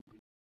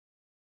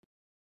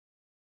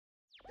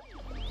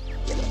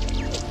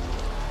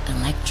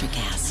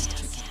 Electricast.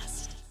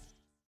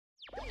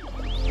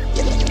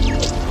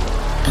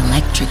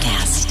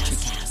 Electricast.